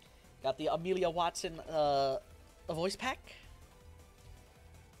 Got the Amelia Watson a voice pack.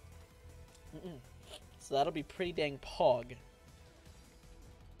 So that'll be pretty dang pog.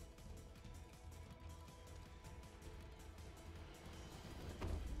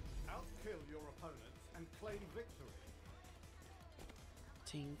 Outkill your opponents and claim victory.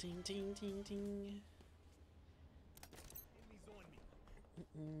 Ting, ting, ting, ting, ting.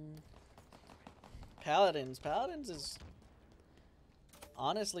 Paladins is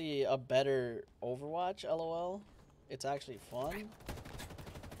honestly a better Overwatch, LOL. It's actually fun.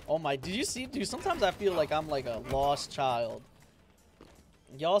 Oh my, did you see? Dude, sometimes I feel like I'm like a lost child.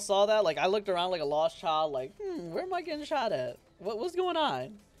 Y'all saw that? Like, I looked around like a lost child, like, where am I getting shot at? What's going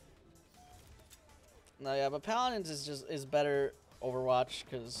on? No, yeah, but Paladins is better Overwatch,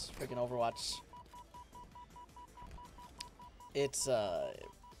 because freaking Overwatch, it's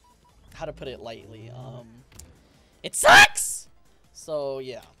how to put it lightly, it sucks. So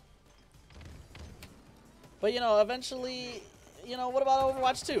yeah, but you know, eventually, you know, what about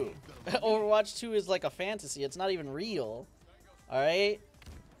Overwatch 2? Overwatch 2 is like a fantasy. It's not even real. All right,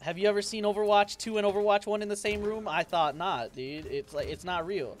 have you ever seen Overwatch 2 and Overwatch 1 in the same room? I thought not, dude. It's like, it's not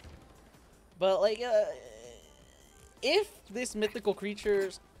real. But like, if this mythical creature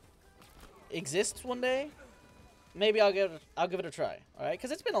exists one day, maybe I'll give it a try. All right,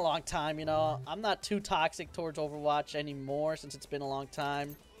 because it's been a long time. You know, I'm not too toxic towards Overwatch anymore since it's been a long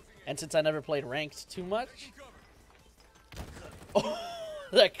time, and since I never played ranked too much. Oh,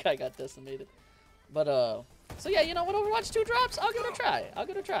 that guy got decimated. But so yeah, you know, when Overwatch 2 drops, I'll give it a try. I'll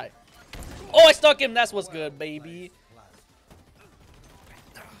give it a try. Oh, I stuck him. That's what's good, baby.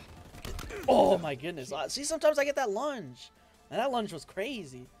 Oh my goodness. See, sometimes I get that lunge. And that lunge was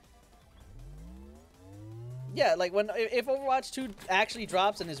crazy. Yeah, like if Overwatch 2 actually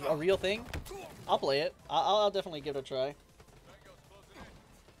drops and is a real thing, I'll play it. I'll definitely give it a try.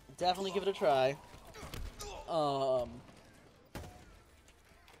 Definitely give it a try.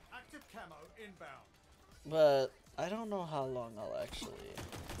 Active camo inbound. But I don't know how long I'll actually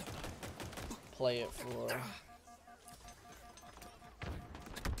play it for.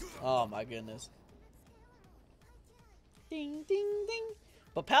 Oh my goodness. Ding, ding, ding.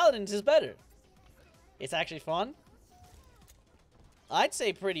 But Paladins is better. It's actually fun. I'd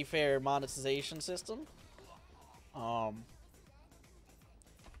say pretty fair monetization system.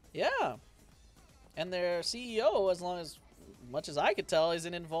 Yeah. And their CEO, as much as I could tell,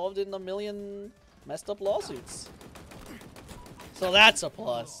 isn't involved in a million messed up lawsuits. So that's a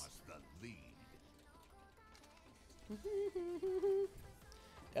plus.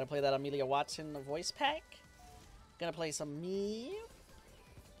 Gotta play that Amelia Watson voice pack. Gonna play some me.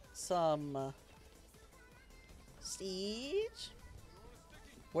 Some Siege.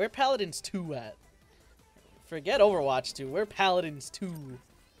 Where Paladins 2 at? Forget Overwatch 2. Where Paladins 2?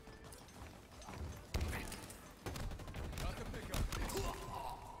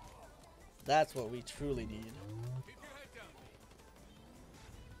 That's what we truly need.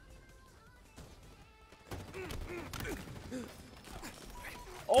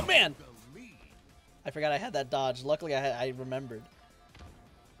 Oh man! I forgot I had that dodge. Luckily I remembered.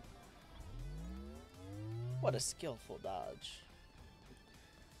 What a skillful dodge.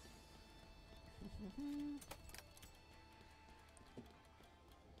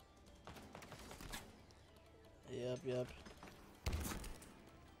 Yep.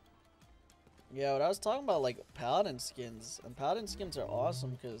 Yeah, what I was talking about, like, Paladin skins. And Paladin skins are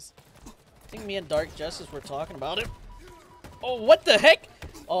awesome, because I think me and Dark Justice were talking about it. Oh, what the heck?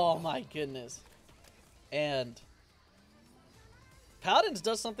 Oh, my goodness. And Paladins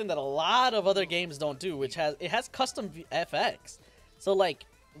does something that a lot of other games don't do, which has custom FX. So, like,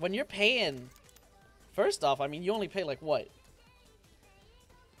 when you're paying, first off, I mean, you only pay, like, what?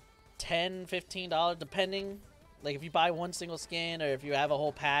 $10, $15, depending. Like, if you buy one single skin, or if you have a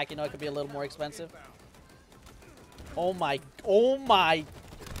whole pack, you know, it could be a little more expensive. Oh my.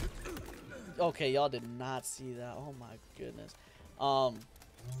 Okay, y'all did not see that. Oh my goodness.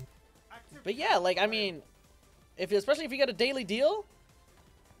 But yeah, like, I mean, especially if you get a daily deal,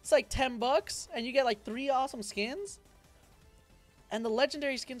 it's like $10, and you get like 3 awesome skins. And the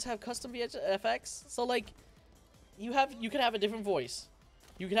legendary skins have custom VFX, so like, you could have a different voice.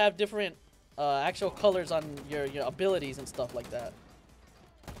 You could have different actual colors on your abilities and stuff like that.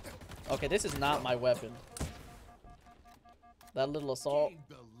 Okay, this is not my weapon. That little assault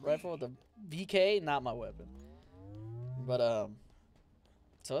rifle with the VK, not my weapon. But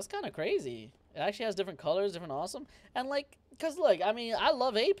so it's kind of crazy. It actually has different colors, different awesome. And like, cause look, I mean, I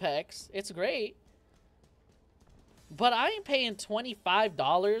love Apex. It's great. But I ain't paying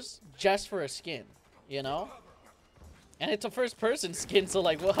 $25 just for a skin, you know? And it's a first-person skin, so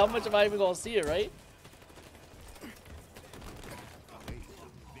like, well, how much am I even gonna see it, right?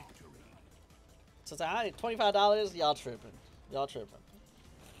 So it's $25, y'all tripping. Y'all tripping.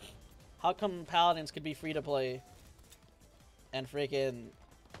 How come Paladins could be free to play and freaking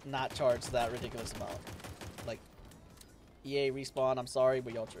not charge that ridiculous amount? Like, EA Respawn, I'm sorry,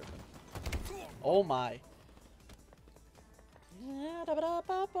 but y'all tripping. Oh my.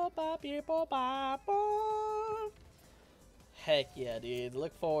 Heck yeah, dude.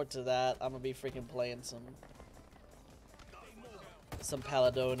 Look forward to that. I'm gonna be freaking playing some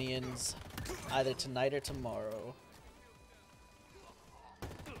Paladonians either tonight or tomorrow.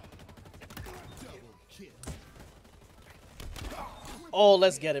 Oh,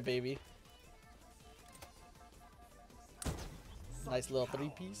 let's get it, baby. Nice little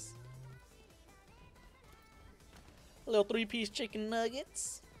 3-piece. Little 3-piece chicken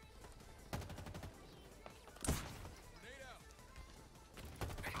nuggets.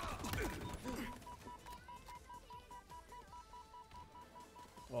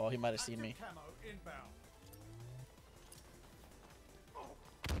 Oh, he might have seen me.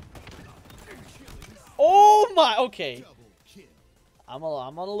 Oh my, okay. I'm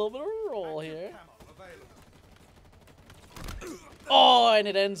on a little bit of a roll here. Oh, and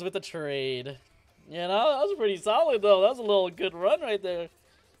it ends with a trade. You know, that was pretty solid though. That was a little good run right there.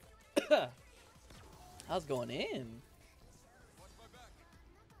 I was going in. Watch my back.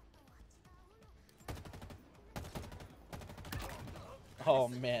 Oh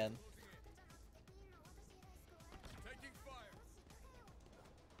man. Taking fire.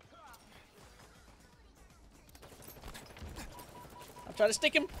 I'm trying to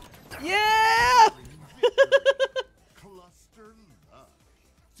stick him. Yeah! Cluster luck.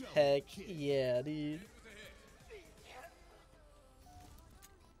 Double Heck kill. yeah, dude. It was a hit.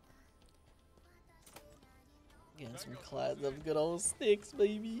 Getting some clouds of good old sticks,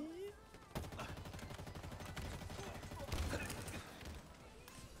 baby.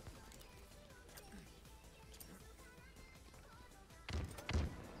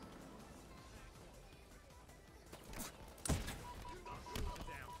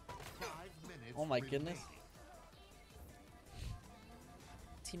 Oh my goodness.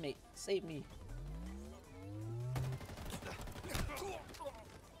 Teammate, save me.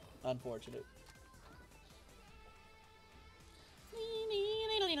 Unfortunate.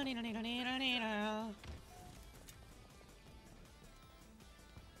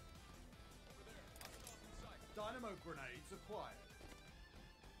 Dynamo grenades acquired.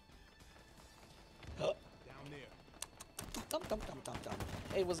 Down there. Dum, dum, dum, dum, dum.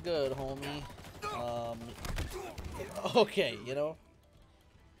 Hey, what's good, homie? Okay, you know,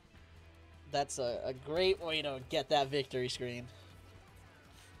 that's a great way to get that victory screen.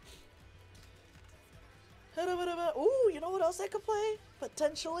 Ooh, you know what else I could play?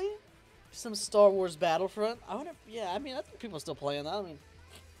 Potentially? Some Star Wars Battlefront. I wonder, yeah, I mean, I think people are still playing that. I mean,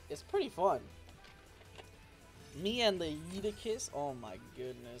 it's pretty fun. Me and the Yidakis, oh my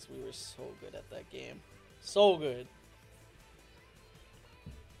goodness, we were so good at that game. So good.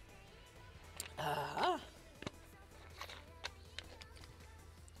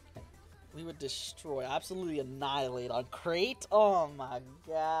 We would destroy, absolutely annihilate on Crate. Oh my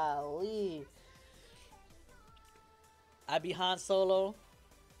golly. I'd be Han Solo,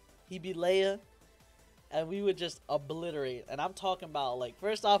 he'd be Leia, and we would just obliterate. And I'm talking about, like,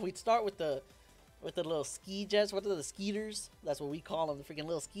 first off, we'd start with the little ski jets. What are the skeeters? That's what we call them, the freaking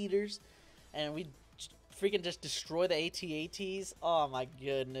little skeeters. And we'd freaking just destroy the AT-ATs. Oh my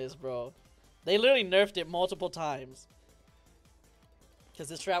goodness, bro. They literally nerfed it multiple times. Because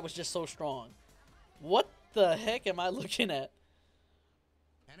this strat was just so strong. What the heck am I looking at?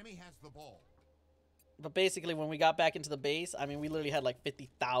 Enemy has the ball. But basically, when we got back into the base, I mean, we literally had like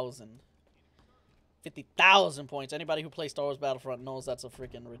 50,000. 50,000 points. Anybody who plays Star Wars Battlefront knows that's a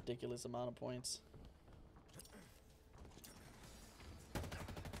freaking ridiculous amount of points.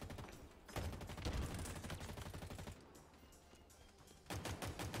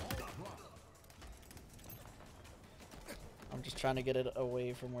 I'm just trying to get it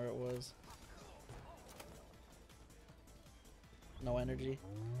away from where it was. No energy.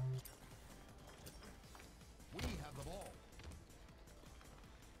 We have the ball.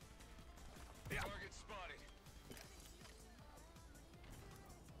 Target spotted.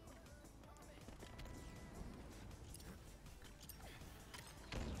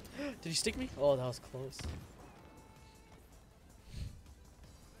 Did he stick me? Oh, that was close.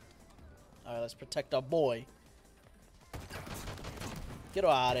 Alright, let's protect our boy. Get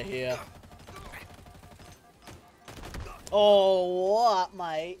out of here. Oh, what,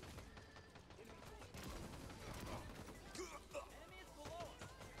 mate?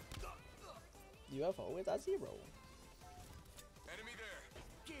 UFO is at 0. Enemy there.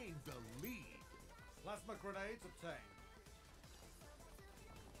 Gained the lead. Plasma grenades obtained.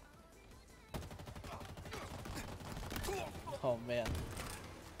 Oh, man.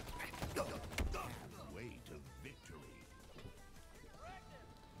 Way to victory.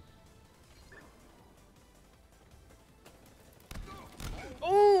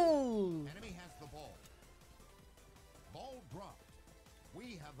 Ooh! Enemy has the ball. Ball dropped.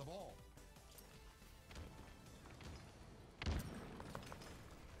 We have the ball.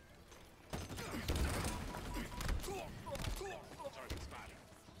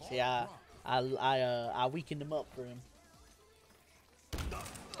 See, I weakened him up for him.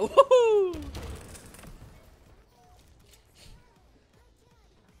 Woohoo!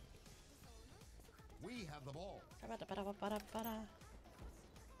 We have the ball.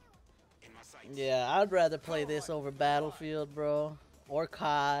 Yeah, I'd rather play this over Battlefield, bro. Or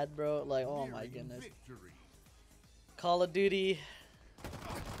COD, bro. Like, oh my Nearing goodness. victory. Call of Duty.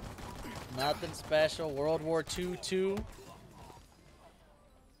 Nothing special. World War II 2.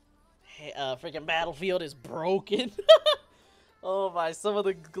 Hey, freaking Battlefield is broken. Oh my, some of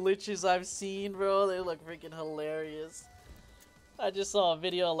the glitches I've seen, bro, they look freaking hilarious. I just saw a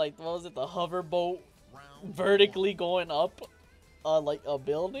video like, what was it, the hover boat Round vertically going up like a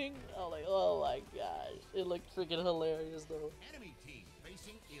building. I'm like, oh my gosh, it looked freaking hilarious though. one. Enemy team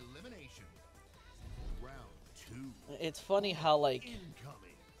facing elimination. Round 2. It's funny how like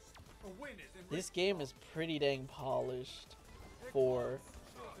Incoming. A win is in this game is pretty dang polished for.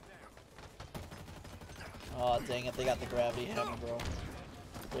 Oh dang it, they got the gravity hammer, bro.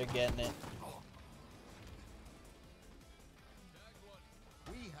 They're getting it.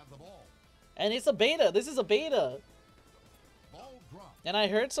 We have the ball. And it's a beta. This is a beta. Ball dropped. And I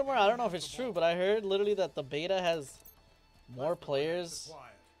heard somewhere, I don't know if it's true, but I heard literally that the beta has more players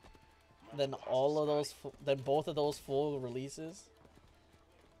acquired. than all of those, than both of those full releases.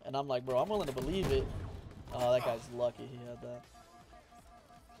 And I'm like, bro, I'm willing to believe it. Oh, that guy's lucky he had that.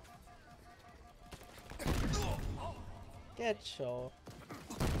 Get your.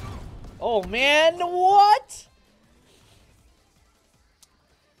 Oh man, what?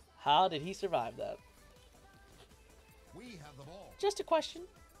 How did he survive that? We have the ball. Just a question.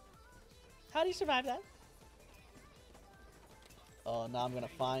 How did he survive that? Oh, now I'm gonna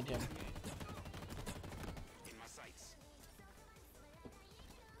find him. In my sights.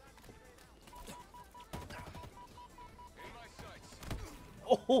 In my sights.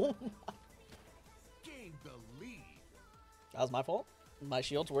 Oh, Gained the lead. that was my fault. My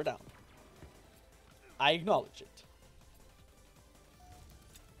shields were down. I acknowledge it.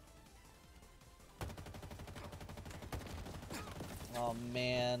 Oh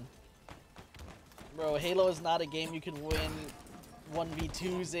man. Bro, Halo is not a game you can win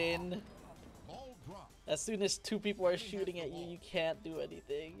 1v2s in. Ball dropped. As soon as two people are shooting at you, you can't do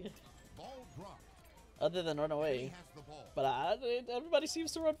anything. Ball dropped. Other than run He away. has the ball. But everybody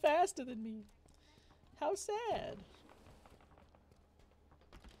seems to run faster than me. How sad.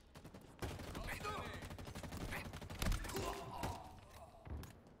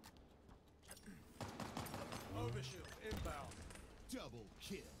 Overshield inbound. Double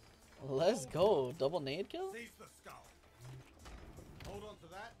kill. Let's go. Double nade kill? Seize the skull. Hold on to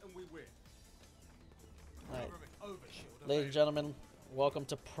that and we win. Alright. Overshield Ladies and gentlemen, welcome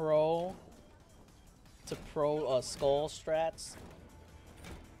to Pro Skull Strats.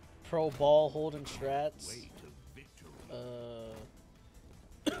 Pro Ball Holding Strats. Way to victory.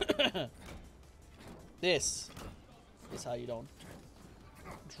 This is how you don't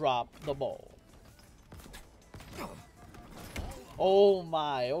drop the ball. Oh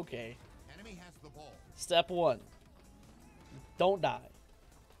my, okay. Enemy has the ball. Step 1. Don't die.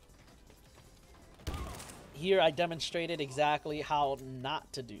 Here I demonstrated exactly how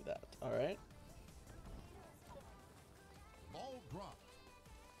not to do that, alright? Ball dropped.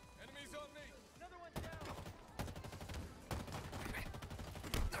 Enemies on me. Another one down.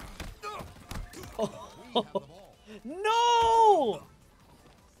 We have the ball. No!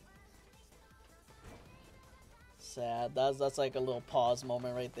 Sad. That's like a little pause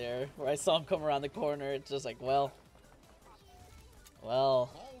moment right there, where I saw him come around the corner. It's just like, well, Ball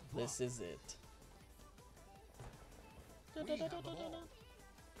this dropped. is it. We have the ball.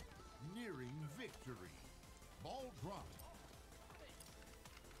 Nearing victory. Ball dropped.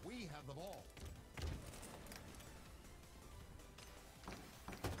 We have the ball.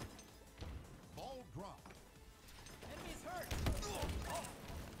 Ball dropped. Enemy's hurt.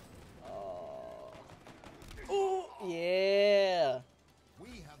 Oh, yeah. We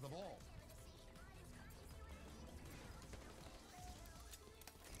have the ball.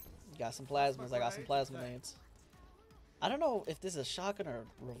 Got some plasmas. I got some plasma nades. I don't know if this is a shotgun or a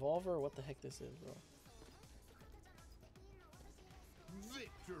revolver or what the heck this is, bro.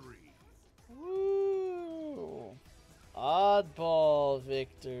 Victory. Woo! Oddball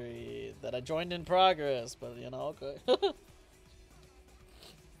victory that I joined in progress, but you know, okay.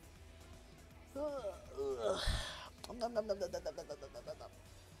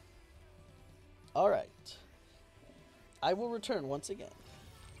 Alright. I will return once again.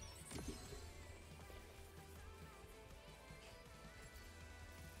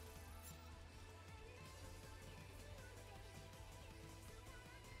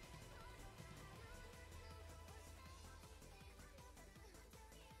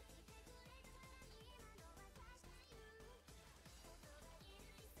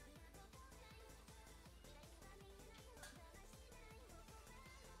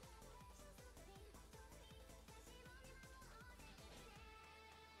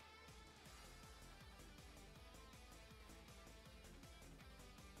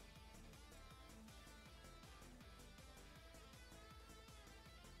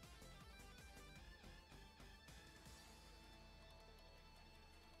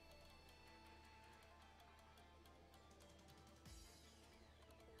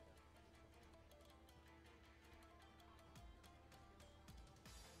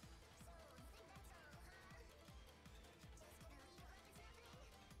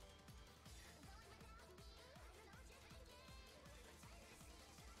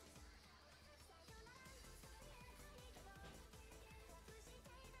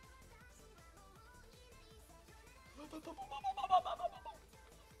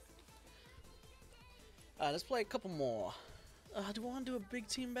 Alright, let's play a couple more. Do I want to do a big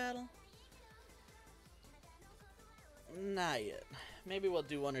team battle? Not yet. Maybe we'll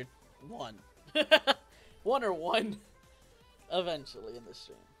do one. One or one eventually in the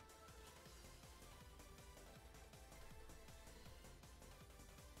stream.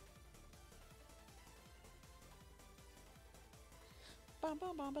 Bum,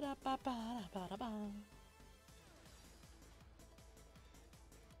 bum, bum, ba, da, ba, ba, da, ba, da, ba.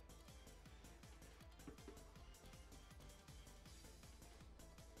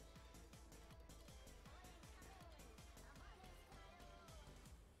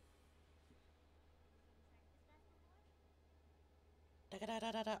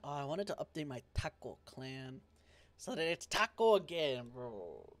 Oh, I wanted to update my Taco clan so that it's Taco again,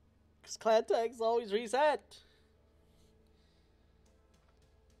 bro. Because clan tags always reset.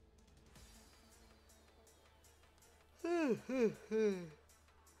 Ting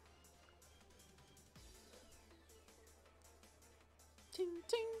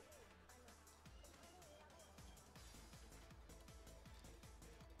ting.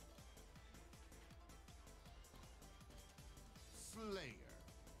 Slayer.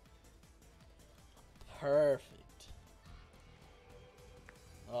 Perfect.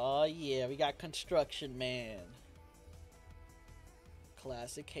 Oh yeah, we got Construction Man.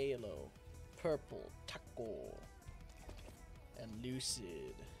 Classic Halo. Purple, Taco. And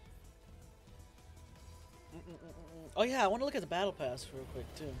Lucid. Oh yeah, I want to look at the Battle Pass real quick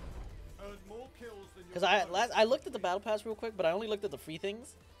too. Earned more kills than your Because I looked at the Battle Pass real quick, but I only looked at the free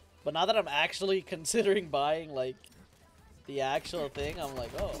things. But now that I'm actually considering buying like the actual thing, I'm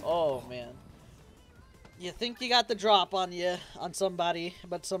like, oh man. You think you got the drop on you on somebody,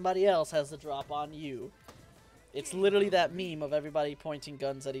 but somebody else has the drop on you. It's literally that meme of everybody pointing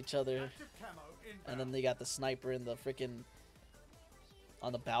guns at each other, active camo inbound. and then they got the sniper in the freaking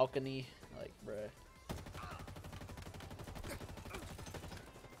on the balcony, like, bruh.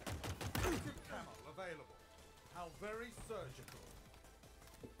 Active camo available. How very surgical.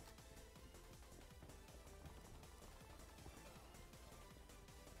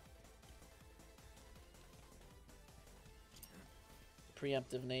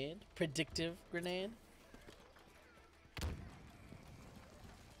 Preemptive nade, predictive grenade.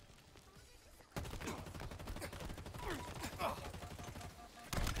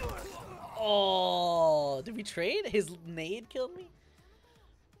 Oh, did we trade? His nade killed me?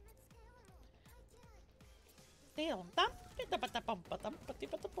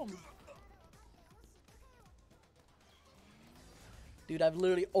 Dude, I've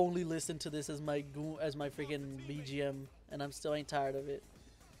literally only listened to this as my freaking BGM, and I'm still ain't tired of it.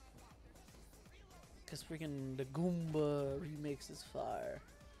 Cause freaking the Goomba remix is fire.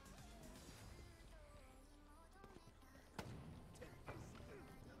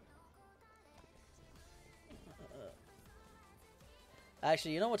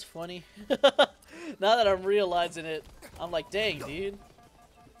 Actually, you know what's funny? Now that I'm realizing it, I'm like, dang, dude.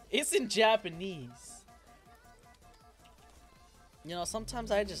 It's in Japanese. You know,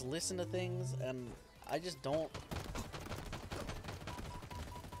 sometimes I just listen to things and I just don't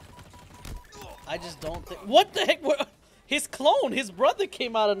think. What the heck? His clone, his brother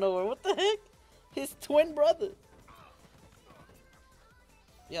came out of nowhere. What the heck? His twin brother.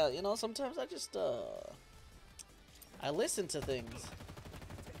 Yeah, you know, sometimes I just, I listen to things.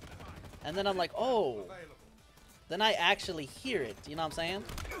 And then I'm like, oh. Available. Then I actually hear it. You know what I'm saying?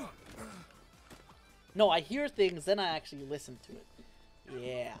 No, I hear things, then I actually listen to it.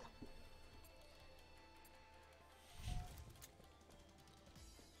 Yeah.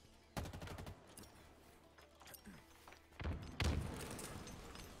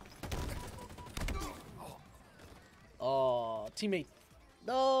 Oh, teammate.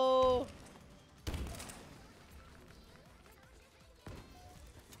 No.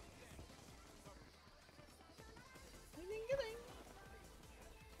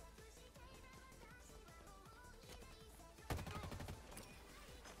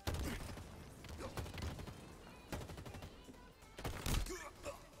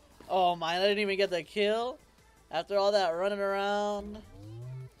 Oh my, I didn't even get the kill. After all that running around.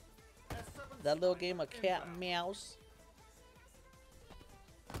 That little game of cat and mouse.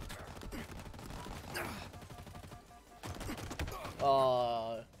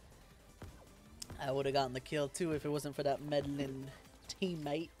 Oh, I would have gotten the kill too if it wasn't for that meddling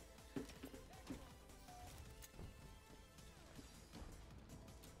teammate.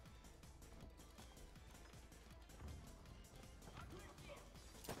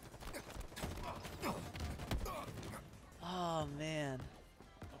 Oh man,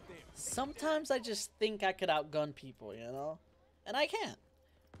 Sometimes I just think I could outgun people, you know? And I can't.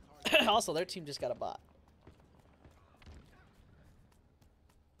 Also, their team just got a bot.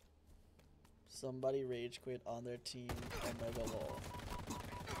 Somebody rage quit on their team Omega Lol.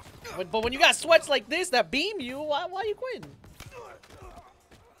 But when you got sweats like this that beam you, why are you quitting?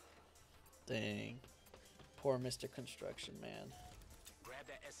 Dang. Poor Mr. Construction, man. Grab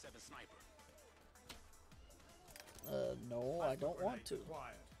that S7 sniper. No, I don't want to.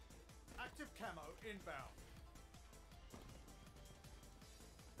 Acquired. Active camo inbound.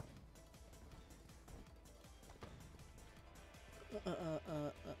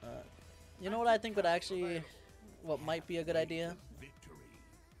 You know what I think would actually, what might be a good idea? Victory.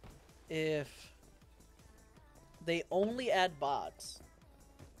 If they only add bots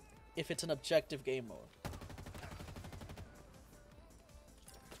if it's an objective game mode.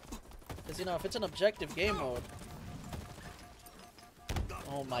 Because, you know, if it's an objective game mode...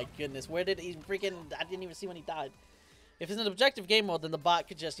 Oh my goodness, where did he freaking... I didn't even see when he died. If it's an objective game mode, then the bot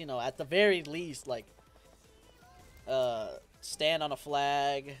could just, you know, at the very least, like... stand on a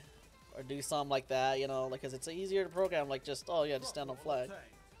flag, or do something like that, you know, like, because it's easier to program, like, just, oh yeah, just stand on a flag.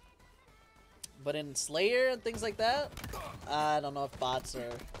 But in Slayer and things like that, I don't know if bots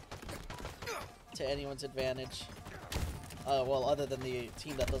are to anyone's advantage. Well, other than the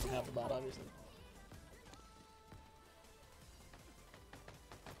team that doesn't have the bot, obviously.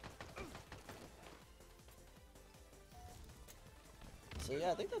 So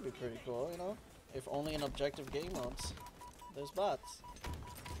yeah, I think that'd be pretty cool, you know, if only in objective game modes there's bots.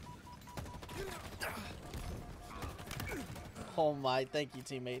 Oh my, thank you,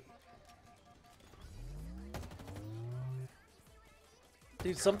 teammate.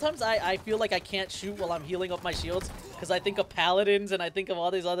 Dude, sometimes I feel like I can't shoot while I'm healing up my shields because I think of paladins and I think of all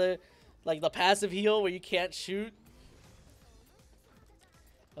these other, like the passive heal where you can't shoot.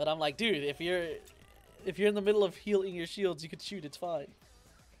 But I'm like, dude, if you're in the middle of healing your shields, you could shoot, it's fine.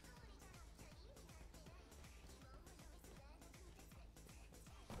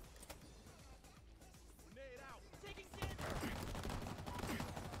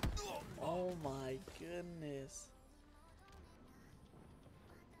 Oh my goodness.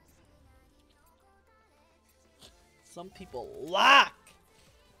 Some people lock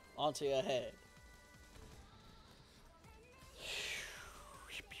onto your head.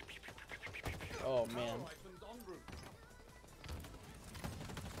 Oh man.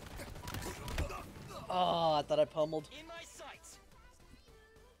 Oh, I thought I pummeled. In my sights.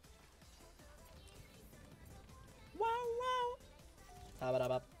 Wow, wow.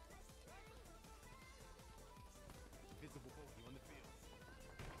 Ba-ba-da-ba.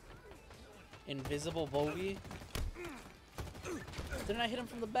 Invisible bogey. Didn't I hit him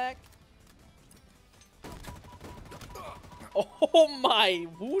from the back? Oh my!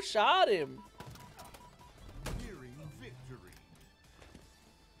 Who shot him? Nearing victory.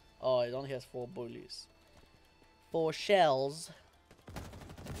 Oh, it only has 4 bullies. 4 shells.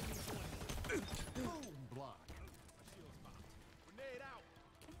 Boom block. Grenade out.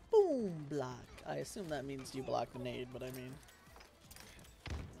 Boom block. I assume that means you block the nade, but I mean...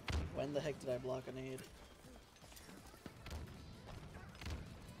 When the heck did I block a nade?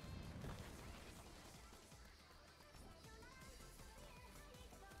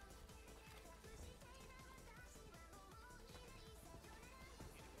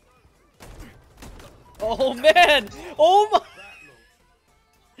 Oh man! Oh my!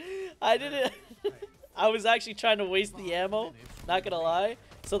 I didn't. I was actually trying to waste the ammo, not gonna lie,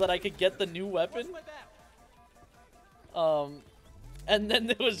 so that I could get the new weapon. And then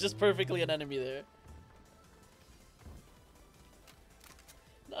there was just perfectly an enemy there.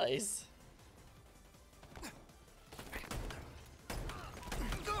 Nice.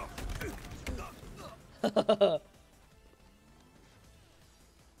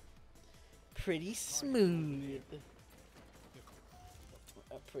 Pretty smooth.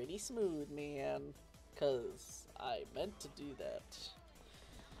 Pretty smooth, man. 'Cause I meant to do that.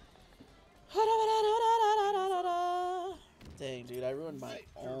 Dang, dude, I ruined my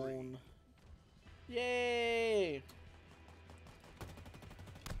own. Yay!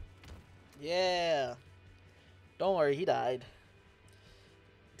 Yeah. Don't worry, he died.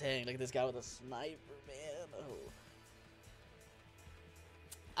 Dang, look at this guy with a sniper, man. Oh.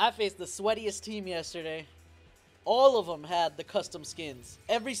 I faced the sweatiest team yesterday. All of them had the custom skins.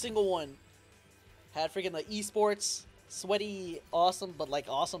 Every single one had freaking the esports, sweaty, awesome, but like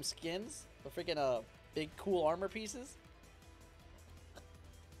awesome skins. The freaking big cool armor pieces.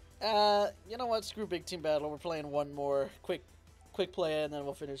 You know what? Screw big team battle. We're playing one more quick play and then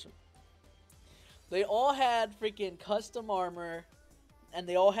we'll finish them. They all had freaking custom armor, and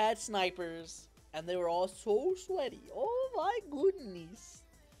they all had snipers, and they were all so sweaty. Oh my goodness.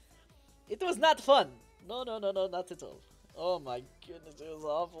 It was not fun. No, no, no, no, not at all. Oh my goodness, it was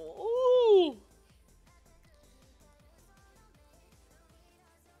awful. Ooh.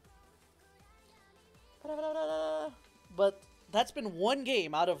 But that's been one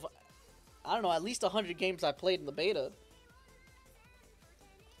game out of, I don't know, at least 100 games I played in the beta.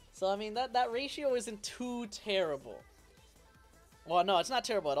 So, I mean, that ratio isn't too terrible. Well, no, it's not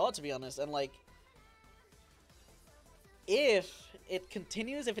terrible at all, to be honest. And, like, if it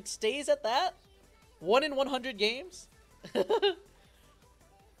continues, if it stays at that, 1 in 100 games,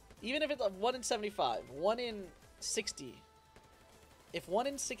 even if it's 1 in 75, 1 in 60, if 1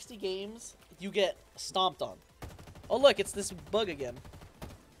 in 60 games, you get stomped on. Oh, look, it's this bug again.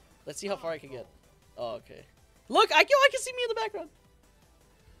 Let's see how far I can get. Oh, okay. Look, I can see me in the background.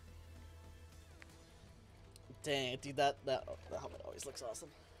 Dang, dude, that helmet always looks awesome.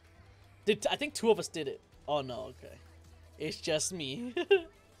 I think 2 of us did it. Oh, no, okay. It's just me.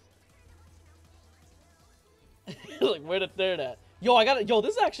 Like, where the third at? Yo, yo,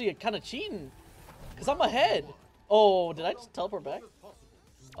 this is actually kind of cheating. Because I'm ahead. Oh, did I just teleport back?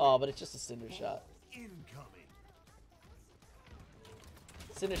 Oh, but it's just a Cinder shot. Incoming.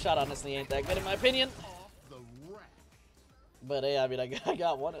 Cinder shot honestly ain't that good in my opinion. Off the rack. But hey, I mean, I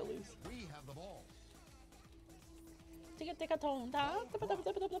got one at least. We have the ball.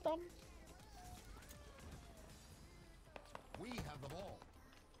 We have the ball.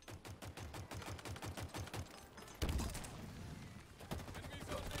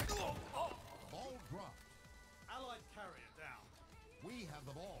 Ball dropped. Allied carrier down. We have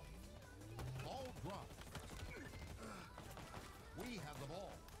the ball. Ball dropped. We have the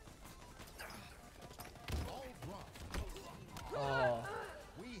ball. Ball dropped. Oh.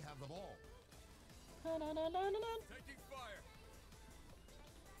 We have the ball. Taking fire.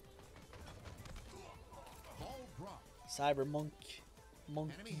 Ball dropped. Cyber monk.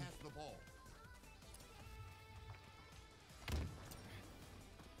 Enemy has the ball.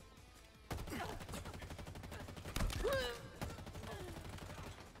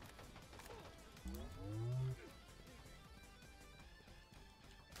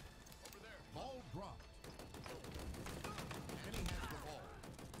 Ball dropped. Enemy has the ball.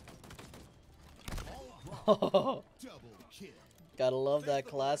 Ball dropped. Double kill. Gotta love that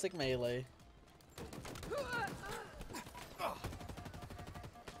classic melee.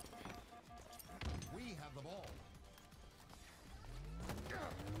 We have the ball.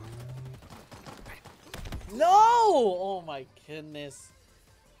 No! Oh my goodness.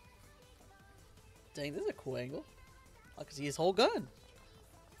 Dang, this is a cool angle. I can see his whole gun.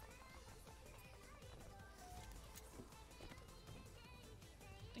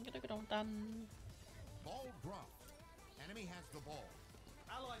 Ball dropped. Enemy has the ball.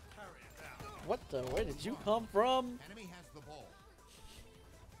 Allied carrier down. What the? Where did you come from? Enemy has the ball.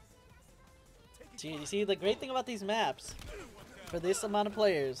 See, you see, the great thing about these maps, for this amount of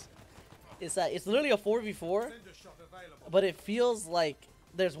players, is that it's literally a 4v4, Cinder shot available. but it feels like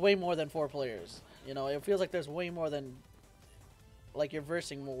there's way more than 4 players. You know, it feels like there's way more than, like you're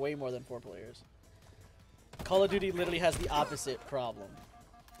versing way more than 4 players. Call of Duty literally has the opposite problem.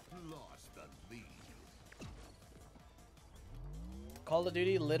 Lost the lead. Call of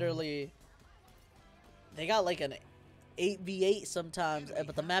Duty literally, they got like an 8v8 sometimes,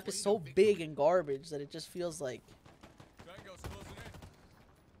 but the map is so big and garbage that it just feels like, Tango's closing in.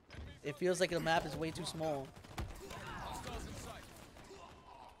 Enemies it feels like the map is way too small. hostiles in sight.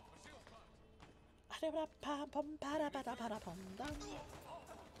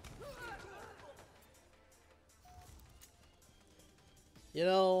 You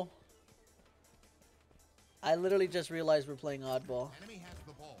know, I literally just realized we're playing oddball. Enemy has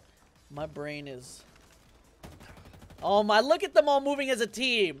the ball. My brain is... Oh my, look at them all moving as a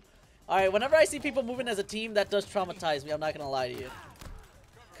team. Alright, whenever I see people moving as a team, that does traumatize me. I'm not gonna lie to you.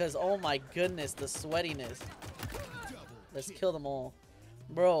 Because, oh my goodness, the sweatiness. Double Let's kill them all.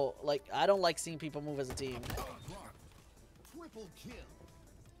 Bro, like, I don't like seeing people move as a team. dropped. Triple kill.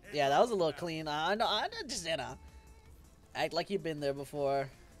 Yeah, that was a little clean. I know, I just, you know. Act like you've been there before.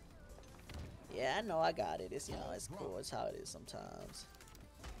 Yeah, I know, I got it. It's, you know, it's cool. It's how it is sometimes.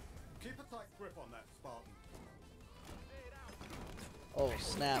 Keep a tight grip on that, Spartan. Oh,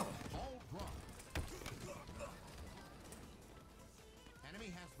 snap. Ball dropped. Enemy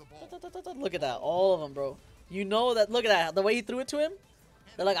has the ball. Look at that. All of them, bro. You know that. Look at that. The way he threw it to him.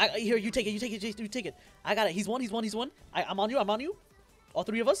 They're like, here, you take it. You take it, Jason. You take it. I got it. He's one. He's one. He's one. I'm on you. I'm on you. All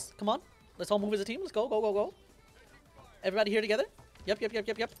 3 of us. Come on. Let's all move as a team. Let's go. Go, go, go. Everybody here together. Yep, yep, yep,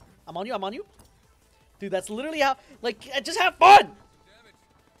 yep, yep. I'm on you. I'm on you. Dude, that's literally how, like, just have fun. Damage.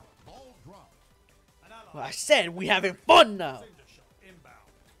 I said we having fun now. Cinder shot inbound.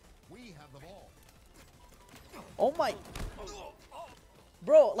 We have the ball. Oh my.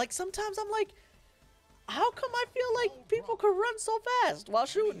 Bro, like sometimes I'm like, how come I feel like people could run so fast while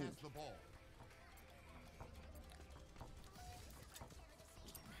Enemy shooting? has the ball.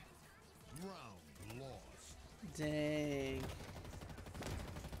 Round lost. Dang.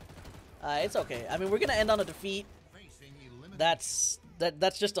 It's okay. I mean, we're gonna end on a defeat. Facing elimination.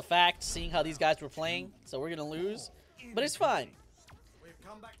 That's just a fact. Seeing how these guys were playing, so we're gonna lose, but it's fine. We've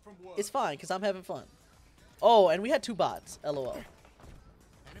come back from work. It's fine because I'm having fun. Oh, and we had 2 bots. LOL.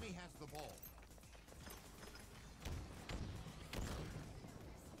 Enemy has the ball.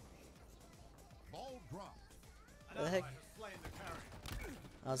 Ball dropped. An What the ally heck? has slain the carrier.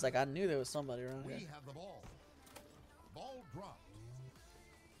 I was like, I knew there was somebody around We here. have the ball. Ball dropped.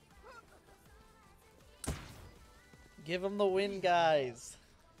 Give them the win, guys.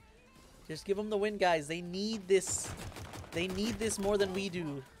 Just give them the win, guys. They need this. They need this more than we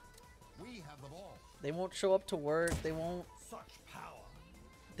do. We have the ball. They won't show up to work. They won't. Such power.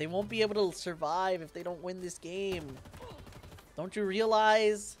 They won't be able to survive if they don't win this game. Don't you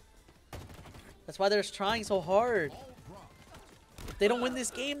realize? That's why they're trying so hard. Ball dropped. If they don't win this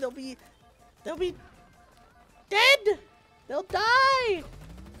game, they'll be dead. They'll die.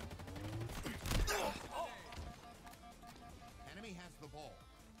 Enemy has the ball.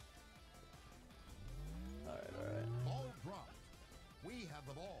 All right. Ball dropped. We have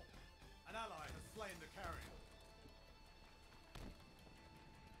the ball. An ally has slain the carrier.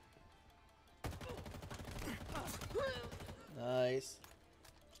 Nice.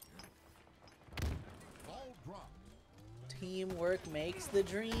 Ball dropped. Teamwork makes the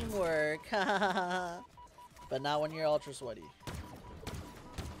dream work. But not when you're ultra sweaty.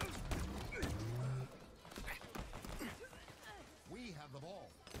 We have the ball.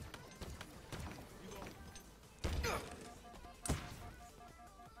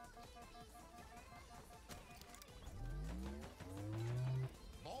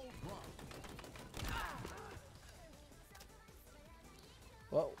 Ball dropped.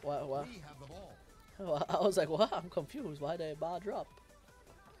 What? We have the ball. I was like, what? I'm confused. Why did bar drop?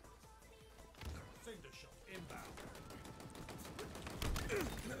 Cinder shot inbound.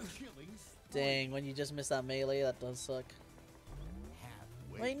 Killing. Dang, when you just miss that melee, that does suck.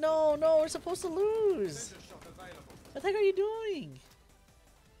 Halfway. Wait, no, we're supposed to lose. Cinder shot available. What the heck are you doing?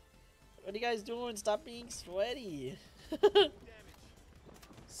 What are you guys doing? Stop being sweaty.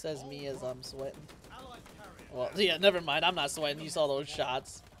 Says me as I'm sweating. Allied carrier. Well, yeah, never mind. I'm not sweating. You saw those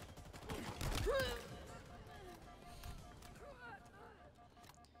shots.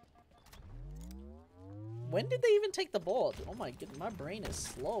 When did they even take the ball? Oh my goodness, my brain is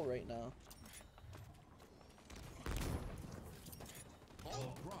slow right now.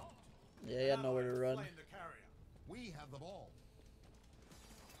 Ball dropped. Yeah, you had nowhere to Ally has run. slain the carrier. We have the ball.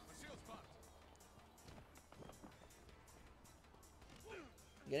 My shield's popped.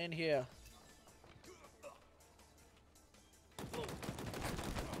 Get in here.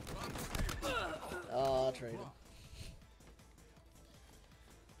 Oh, I'll trade him.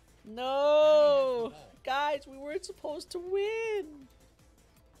 No! Guys, we weren't supposed to win!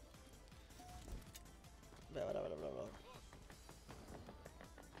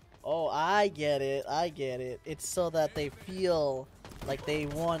 Oh, I get it. I get it. It's so that they feel like they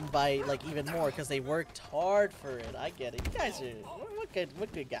won by like even more because they worked hard for it. I get it. You guys are what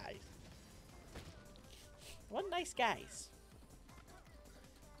good guys. What nice guys.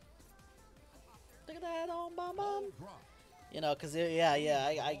 Look at that on bomb Ball bomb. dropped. You know, cause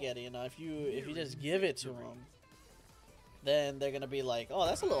I get it. You know, if you just give it to them, then they're gonna be like, oh,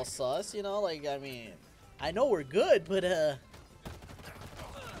 that's a little sus. You know, like I mean, I know we're good, but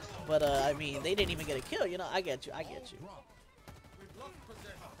I mean, they didn't even get a kill. You know, I get you. I get you. Dropped. We've lost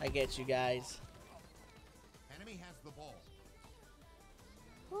possession. I get you guys. Enemy has the ball.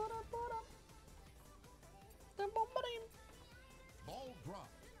 Ball dropped.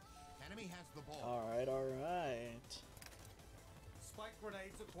 Enemy has the ball. All right, all right. Spike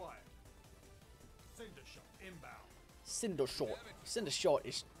grenades acquired. Cinder shot inbound. Cinder short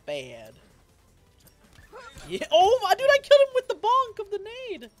is bad. Yeah. Oh my dude, I killed him with the bonk of the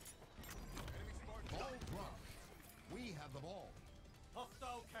nade. Ball dropped. We have the ball.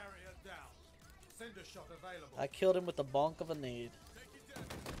 Hostile carrier down. Cinder shot available. I killed him with the bonk of a nade.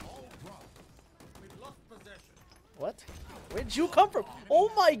 Ball dropped. We've lost possession. What? Where'd you come from?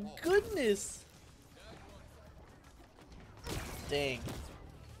 Oh my goodness. Dang.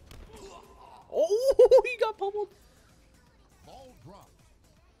 Oh, he got pummeled. Ball dropped.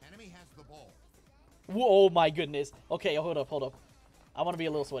 Enemy has the ball. Whoa, oh my goodness. Okay, hold up. I want to be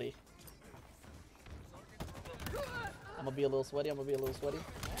a little sweaty. I'm gonna be a little sweaty. I'm gonna be a little sweaty.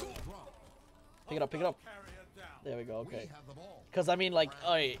 Pick it up. Pick it up. Carrier down. There we go. Okay. We have the ball. Because I mean, like,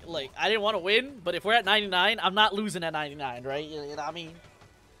 I didn't want to win, but if we're at 99, I'm not losing at 99, right? You know what I mean?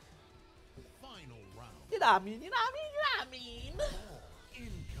 Final round. You know what I mean? You know what I mean? You know what I mean?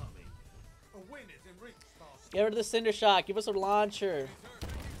 Incoming. A win is in reach, Spartan. Get rid of the cinder shot. Give us a launcher.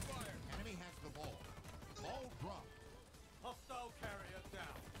 Enemy has the ball. Ball dropped. Hostile carrier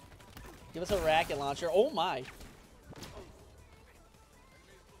down. Give us a racket launcher. Oh my.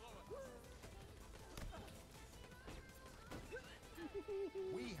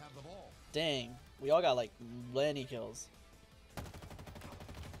 We have the ball. Dang. We all got like plenty kills.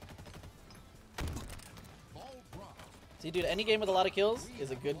 Ball dropped. See, dude, any game with a lot of kills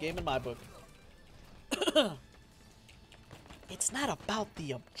is a good game in my book. It's not about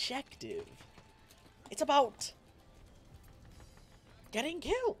the objective. It's about getting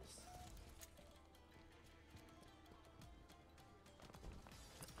kills.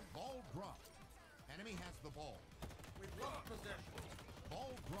 Ball dropped. Enemy has the ball. We've lost possession.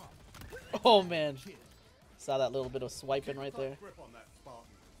 Ball dropped. Oh man. Saw that little bit of swiping right there. Grip on that, Spartan.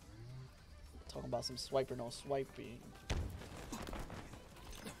 Talking about some swiper, no swiping.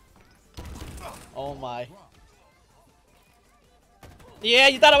 Oh my. Dropped. Yeah,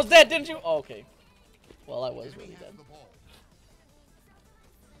 you thought I was dead, didn't you? Oh, okay. Well, I was Enemy really has dead. the ball.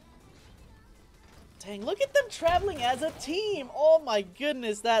 Dang, look at them traveling as a team. Oh my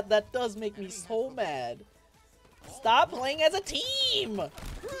goodness, that does make me so mad. Stop playing as a team.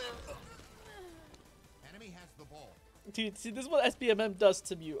 Enemy has the ball. Dude, see, this is what SBMM does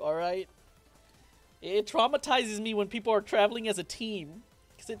to me, alright? It traumatizes me when people are traveling as a team.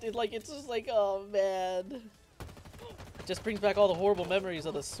 Because it's just like, oh man. It just brings back all the horrible memories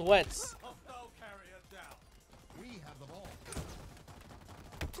of the sweats. Hostile carrier down. We have the ball.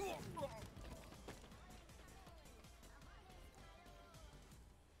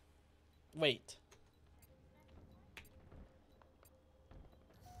 Wait.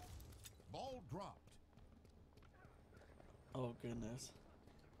 Ball dropped. Oh goodness.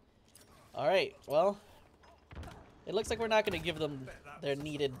 Alright, well. It looks like we're not going to give them their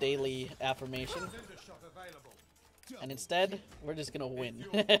needed daily affirmation. Cinder shot available. And instead, we're just going to win.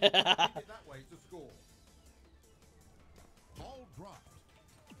 Keep it that way to score. Ball dropped.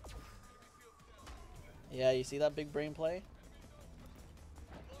 Yeah, you see that big brain play?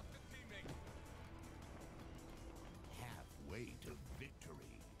 Halfway to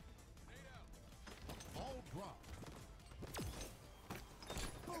victory. Ball dropped.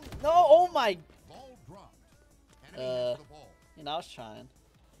 No, oh my. Ball dropped. Enemy has the ball. You know, I was trying.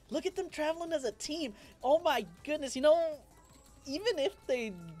 Look at them traveling as a team. Oh my goodness, you know, even if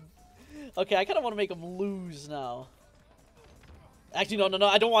they... Okay, I kind of want to make them lose now. Actually, no,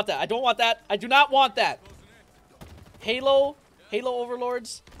 I don't want that. I don't want that. I do not want that. Halo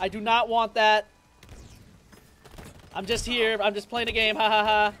Overlords, I do not want that. I'm just here. I'm just playing a game. Ha ha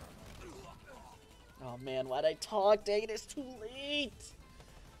ha. Oh man, why'd I talk? Dang it, it's too late.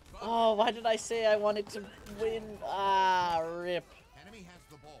 Oh, why did I say I wanted to win? Ah, rip. Enemy has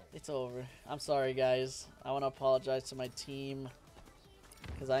the ball. It's over. I'm sorry, guys. I want to apologize to my team.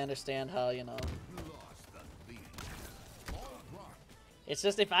 Because I understand how, you know. Lost the lead. Ball dropped. It's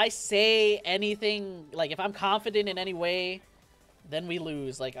just if I say anything, like if I'm confident in any way, then we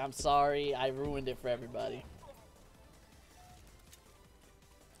lose. Like, I'm sorry. I ruined it for everybody.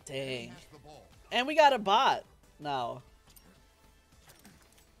 Dang. Has the ball. And we got a bot now.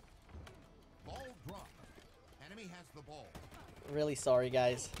 Ball dropped. Enemy has the ball. Really sorry,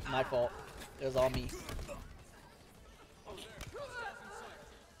 guys. My fault. It was all me.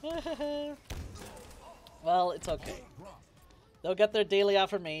 Well, it's okay. Ball dropped. They'll get their daily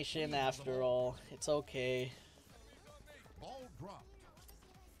affirmation after all. It's okay. Ball dropped.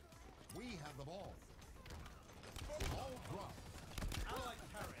 We have the ball. Ball dropped. Allied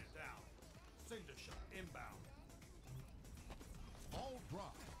carrier down. Cinder shot inbound. Ball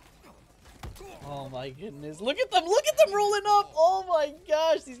dropped. Oh my goodness. Look at them. Look at them rolling up. Oh my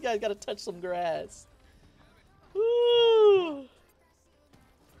gosh. These guys got to touch some grass. Woo.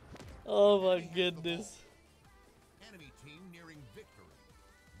 Oh my goodness. Enemy team nearing victory.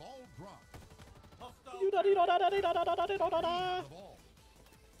 Ball dropped. Hostile We have the ball.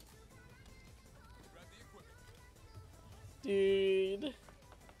 Dude.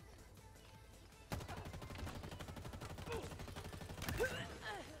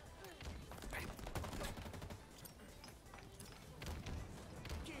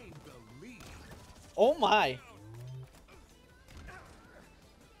 Gained the lead. Oh my.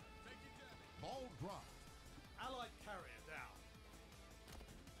 Ball dropped. Allied carrier down.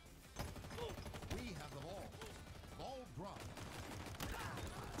 We have the ball. Ball Ball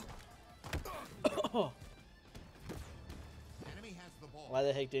drop. Enemy has the ball. Why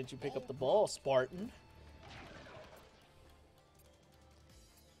the heck didn't you pick up the ball, Spartan?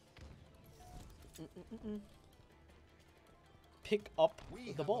 Pick up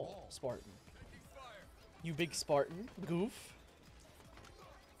the ball, Spartan. You big Spartan. Goof.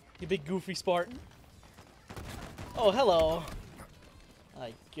 You big goofy Spartan. Oh, hello.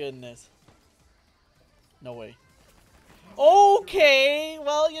 My goodness. No way. Okay,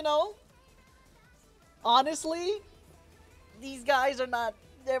 well, you know. Honestly, these guys are not...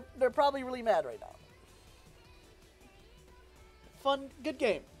 They're probably really mad right now. Fun, good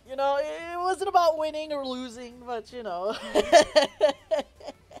game. You know, it wasn't about winning or losing, but, you know.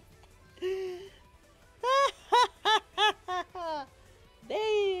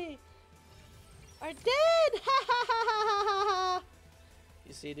 They are dead!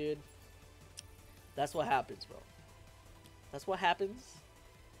 You see, dude? That's what happens, bro. That's what happens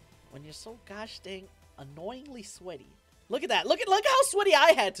when you're so gosh dang annoyingly sweaty. Look at that. Look how sweaty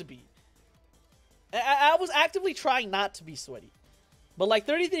I had to be. I was actively trying not to be sweaty. But like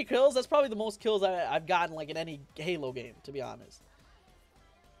 33 kills, that's probably the most kills I've gotten like in any Halo game, to be honest.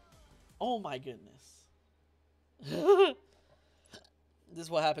 Oh my goodness. This is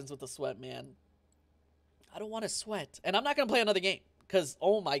what happens with the sweat, man. I don't want to sweat. And I'm not going to play another game. Because,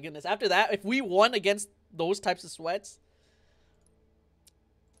 oh my goodness. After that, if we won against those types of sweats,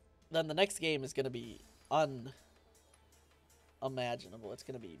 then the next game is going to be unimaginable. It's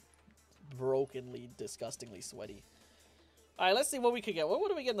going to be brokenly, disgustingly sweaty. Alright, let's see what we could get. What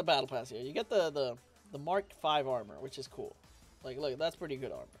do we get in the battle pass here? You get the Mark 5 armor, which is cool. Like, look, that's pretty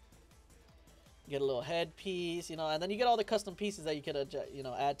good armor. You get a little headpiece, you know, and then you get all the custom pieces that you could, you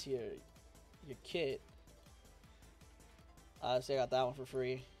know, add to your kit. Obviously, I got that one for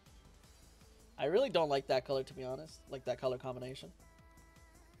free. I really don't like that color, to be honest. Like that color combination.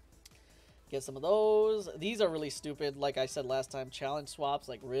 Get some of those. These are really stupid. Like I said last time, challenge swaps.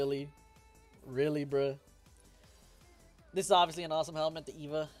 Like, really? Really, bruh? This is obviously an awesome helmet, the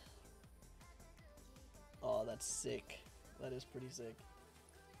Eva. Oh, that's sick. That is pretty sick.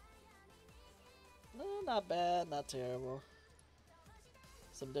 No, not bad. Not terrible.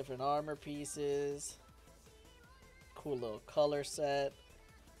 Some different armor pieces. Cool little color set.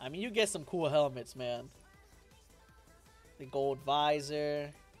 I mean, you get some cool helmets, man. The gold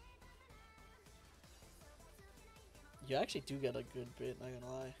visor. You actually do get a good bit, not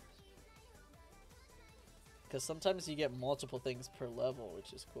gonna lie. Because sometimes you get multiple things per level,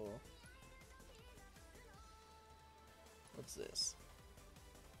 which is cool. What's this?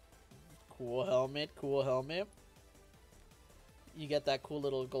 Cool helmet, cool helmet. You get that cool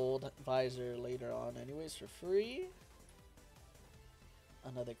little gold visor later on anyways for free.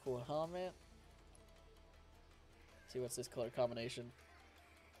 Another cool helmet. See what's this color combination.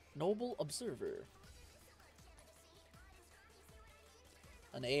 Noble Observer.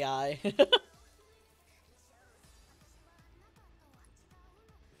 An AI.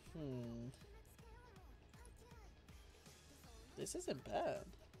 This isn't bad.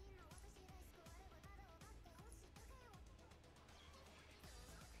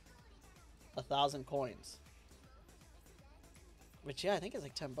 $1,000 coins. Which, yeah, I think it's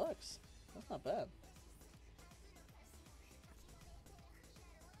like $10. That's not bad.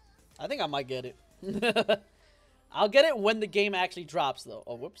 I think I might get it. I'll get it when the game actually drops, though.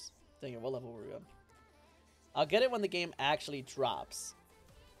 Oh, whoops. Dang it, what level were we on? I'll get it when the game actually drops.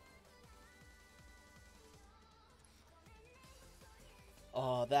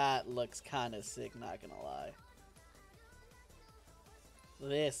 Oh, that looks kind of sick, not gonna lie.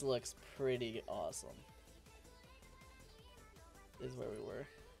 This looks pretty awesome. This is where we were.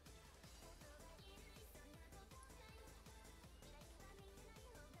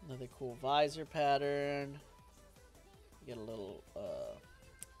 Another cool visor pattern. You get a little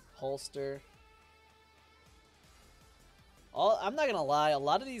holster. I'm not gonna lie, a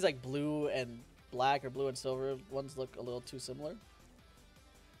lot of these like blue and black or blue and silver ones look a little too similar.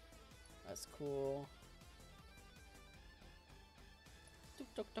 That's cool.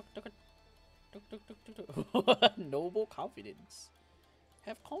 Noble confidence.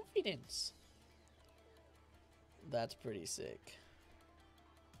 Have confidence. That's pretty sick.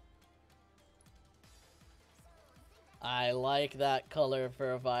 I like that color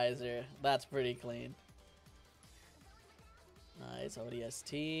for a visor. That's pretty clean. Nice.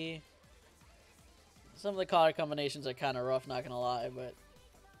 ODST. Some of the color combinations are kind of rough, not gonna lie, but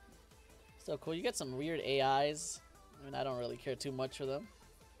still cool. You get some weird AIs. I mean, I don't really care too much for them.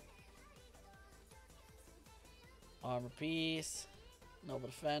 Armor piece. Noble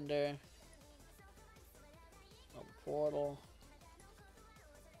Defender. Oh, portal.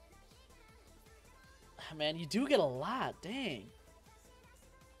 Man, you do get a lot. Dang.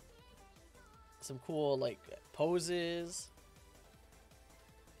 Some cool, like, poses.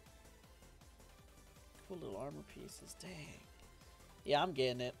 Cool little armor pieces. Dang. Yeah, I'm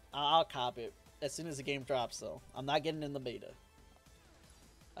getting it. I'll cop it as soon as the game drops, though. I'm not getting in the beta.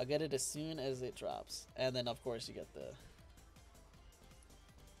 I'll get it as soon as it drops. And then, of course, you get the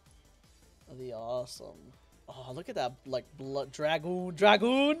awesome. Oh, look at that, like, blood dragoon.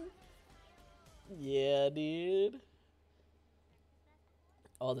 Yeah, dude.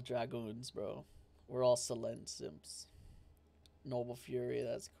 All the dragoons, bro. We're all Selene simps. Noble Fury,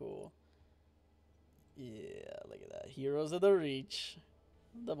 that's cool. Yeah, look at that. Heroes of the Reach.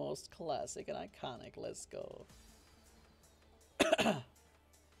 The most classic and iconic. Let's go.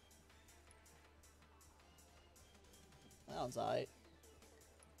 Sounds alright.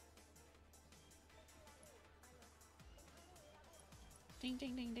 Ding,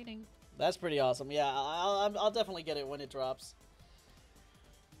 ding, ding, ding, ding. That's pretty awesome. Yeah, I'll definitely get it when it drops.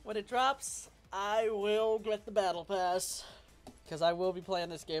 When it drops, I will get the battle pass. Because I will be playing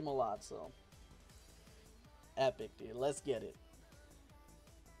this game a lot, so. Epic, dude. Let's get it.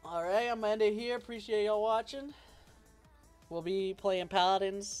 Alright, I'm gonna end it here. Appreciate y'all watching. We'll be playing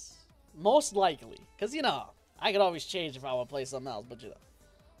Paladins. Most likely. Because, you know, I could always change if I want to play something else, but you know.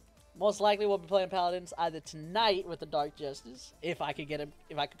 Most likely we'll be playing Paladins either tonight with the Dark Justice, if I could get him,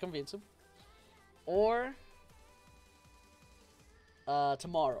 if I could convince him, or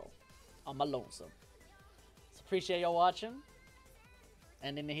tomorrow on my lonesome. So appreciate y'all watching,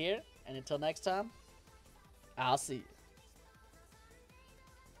 ending it here, and until next time, I'll see you.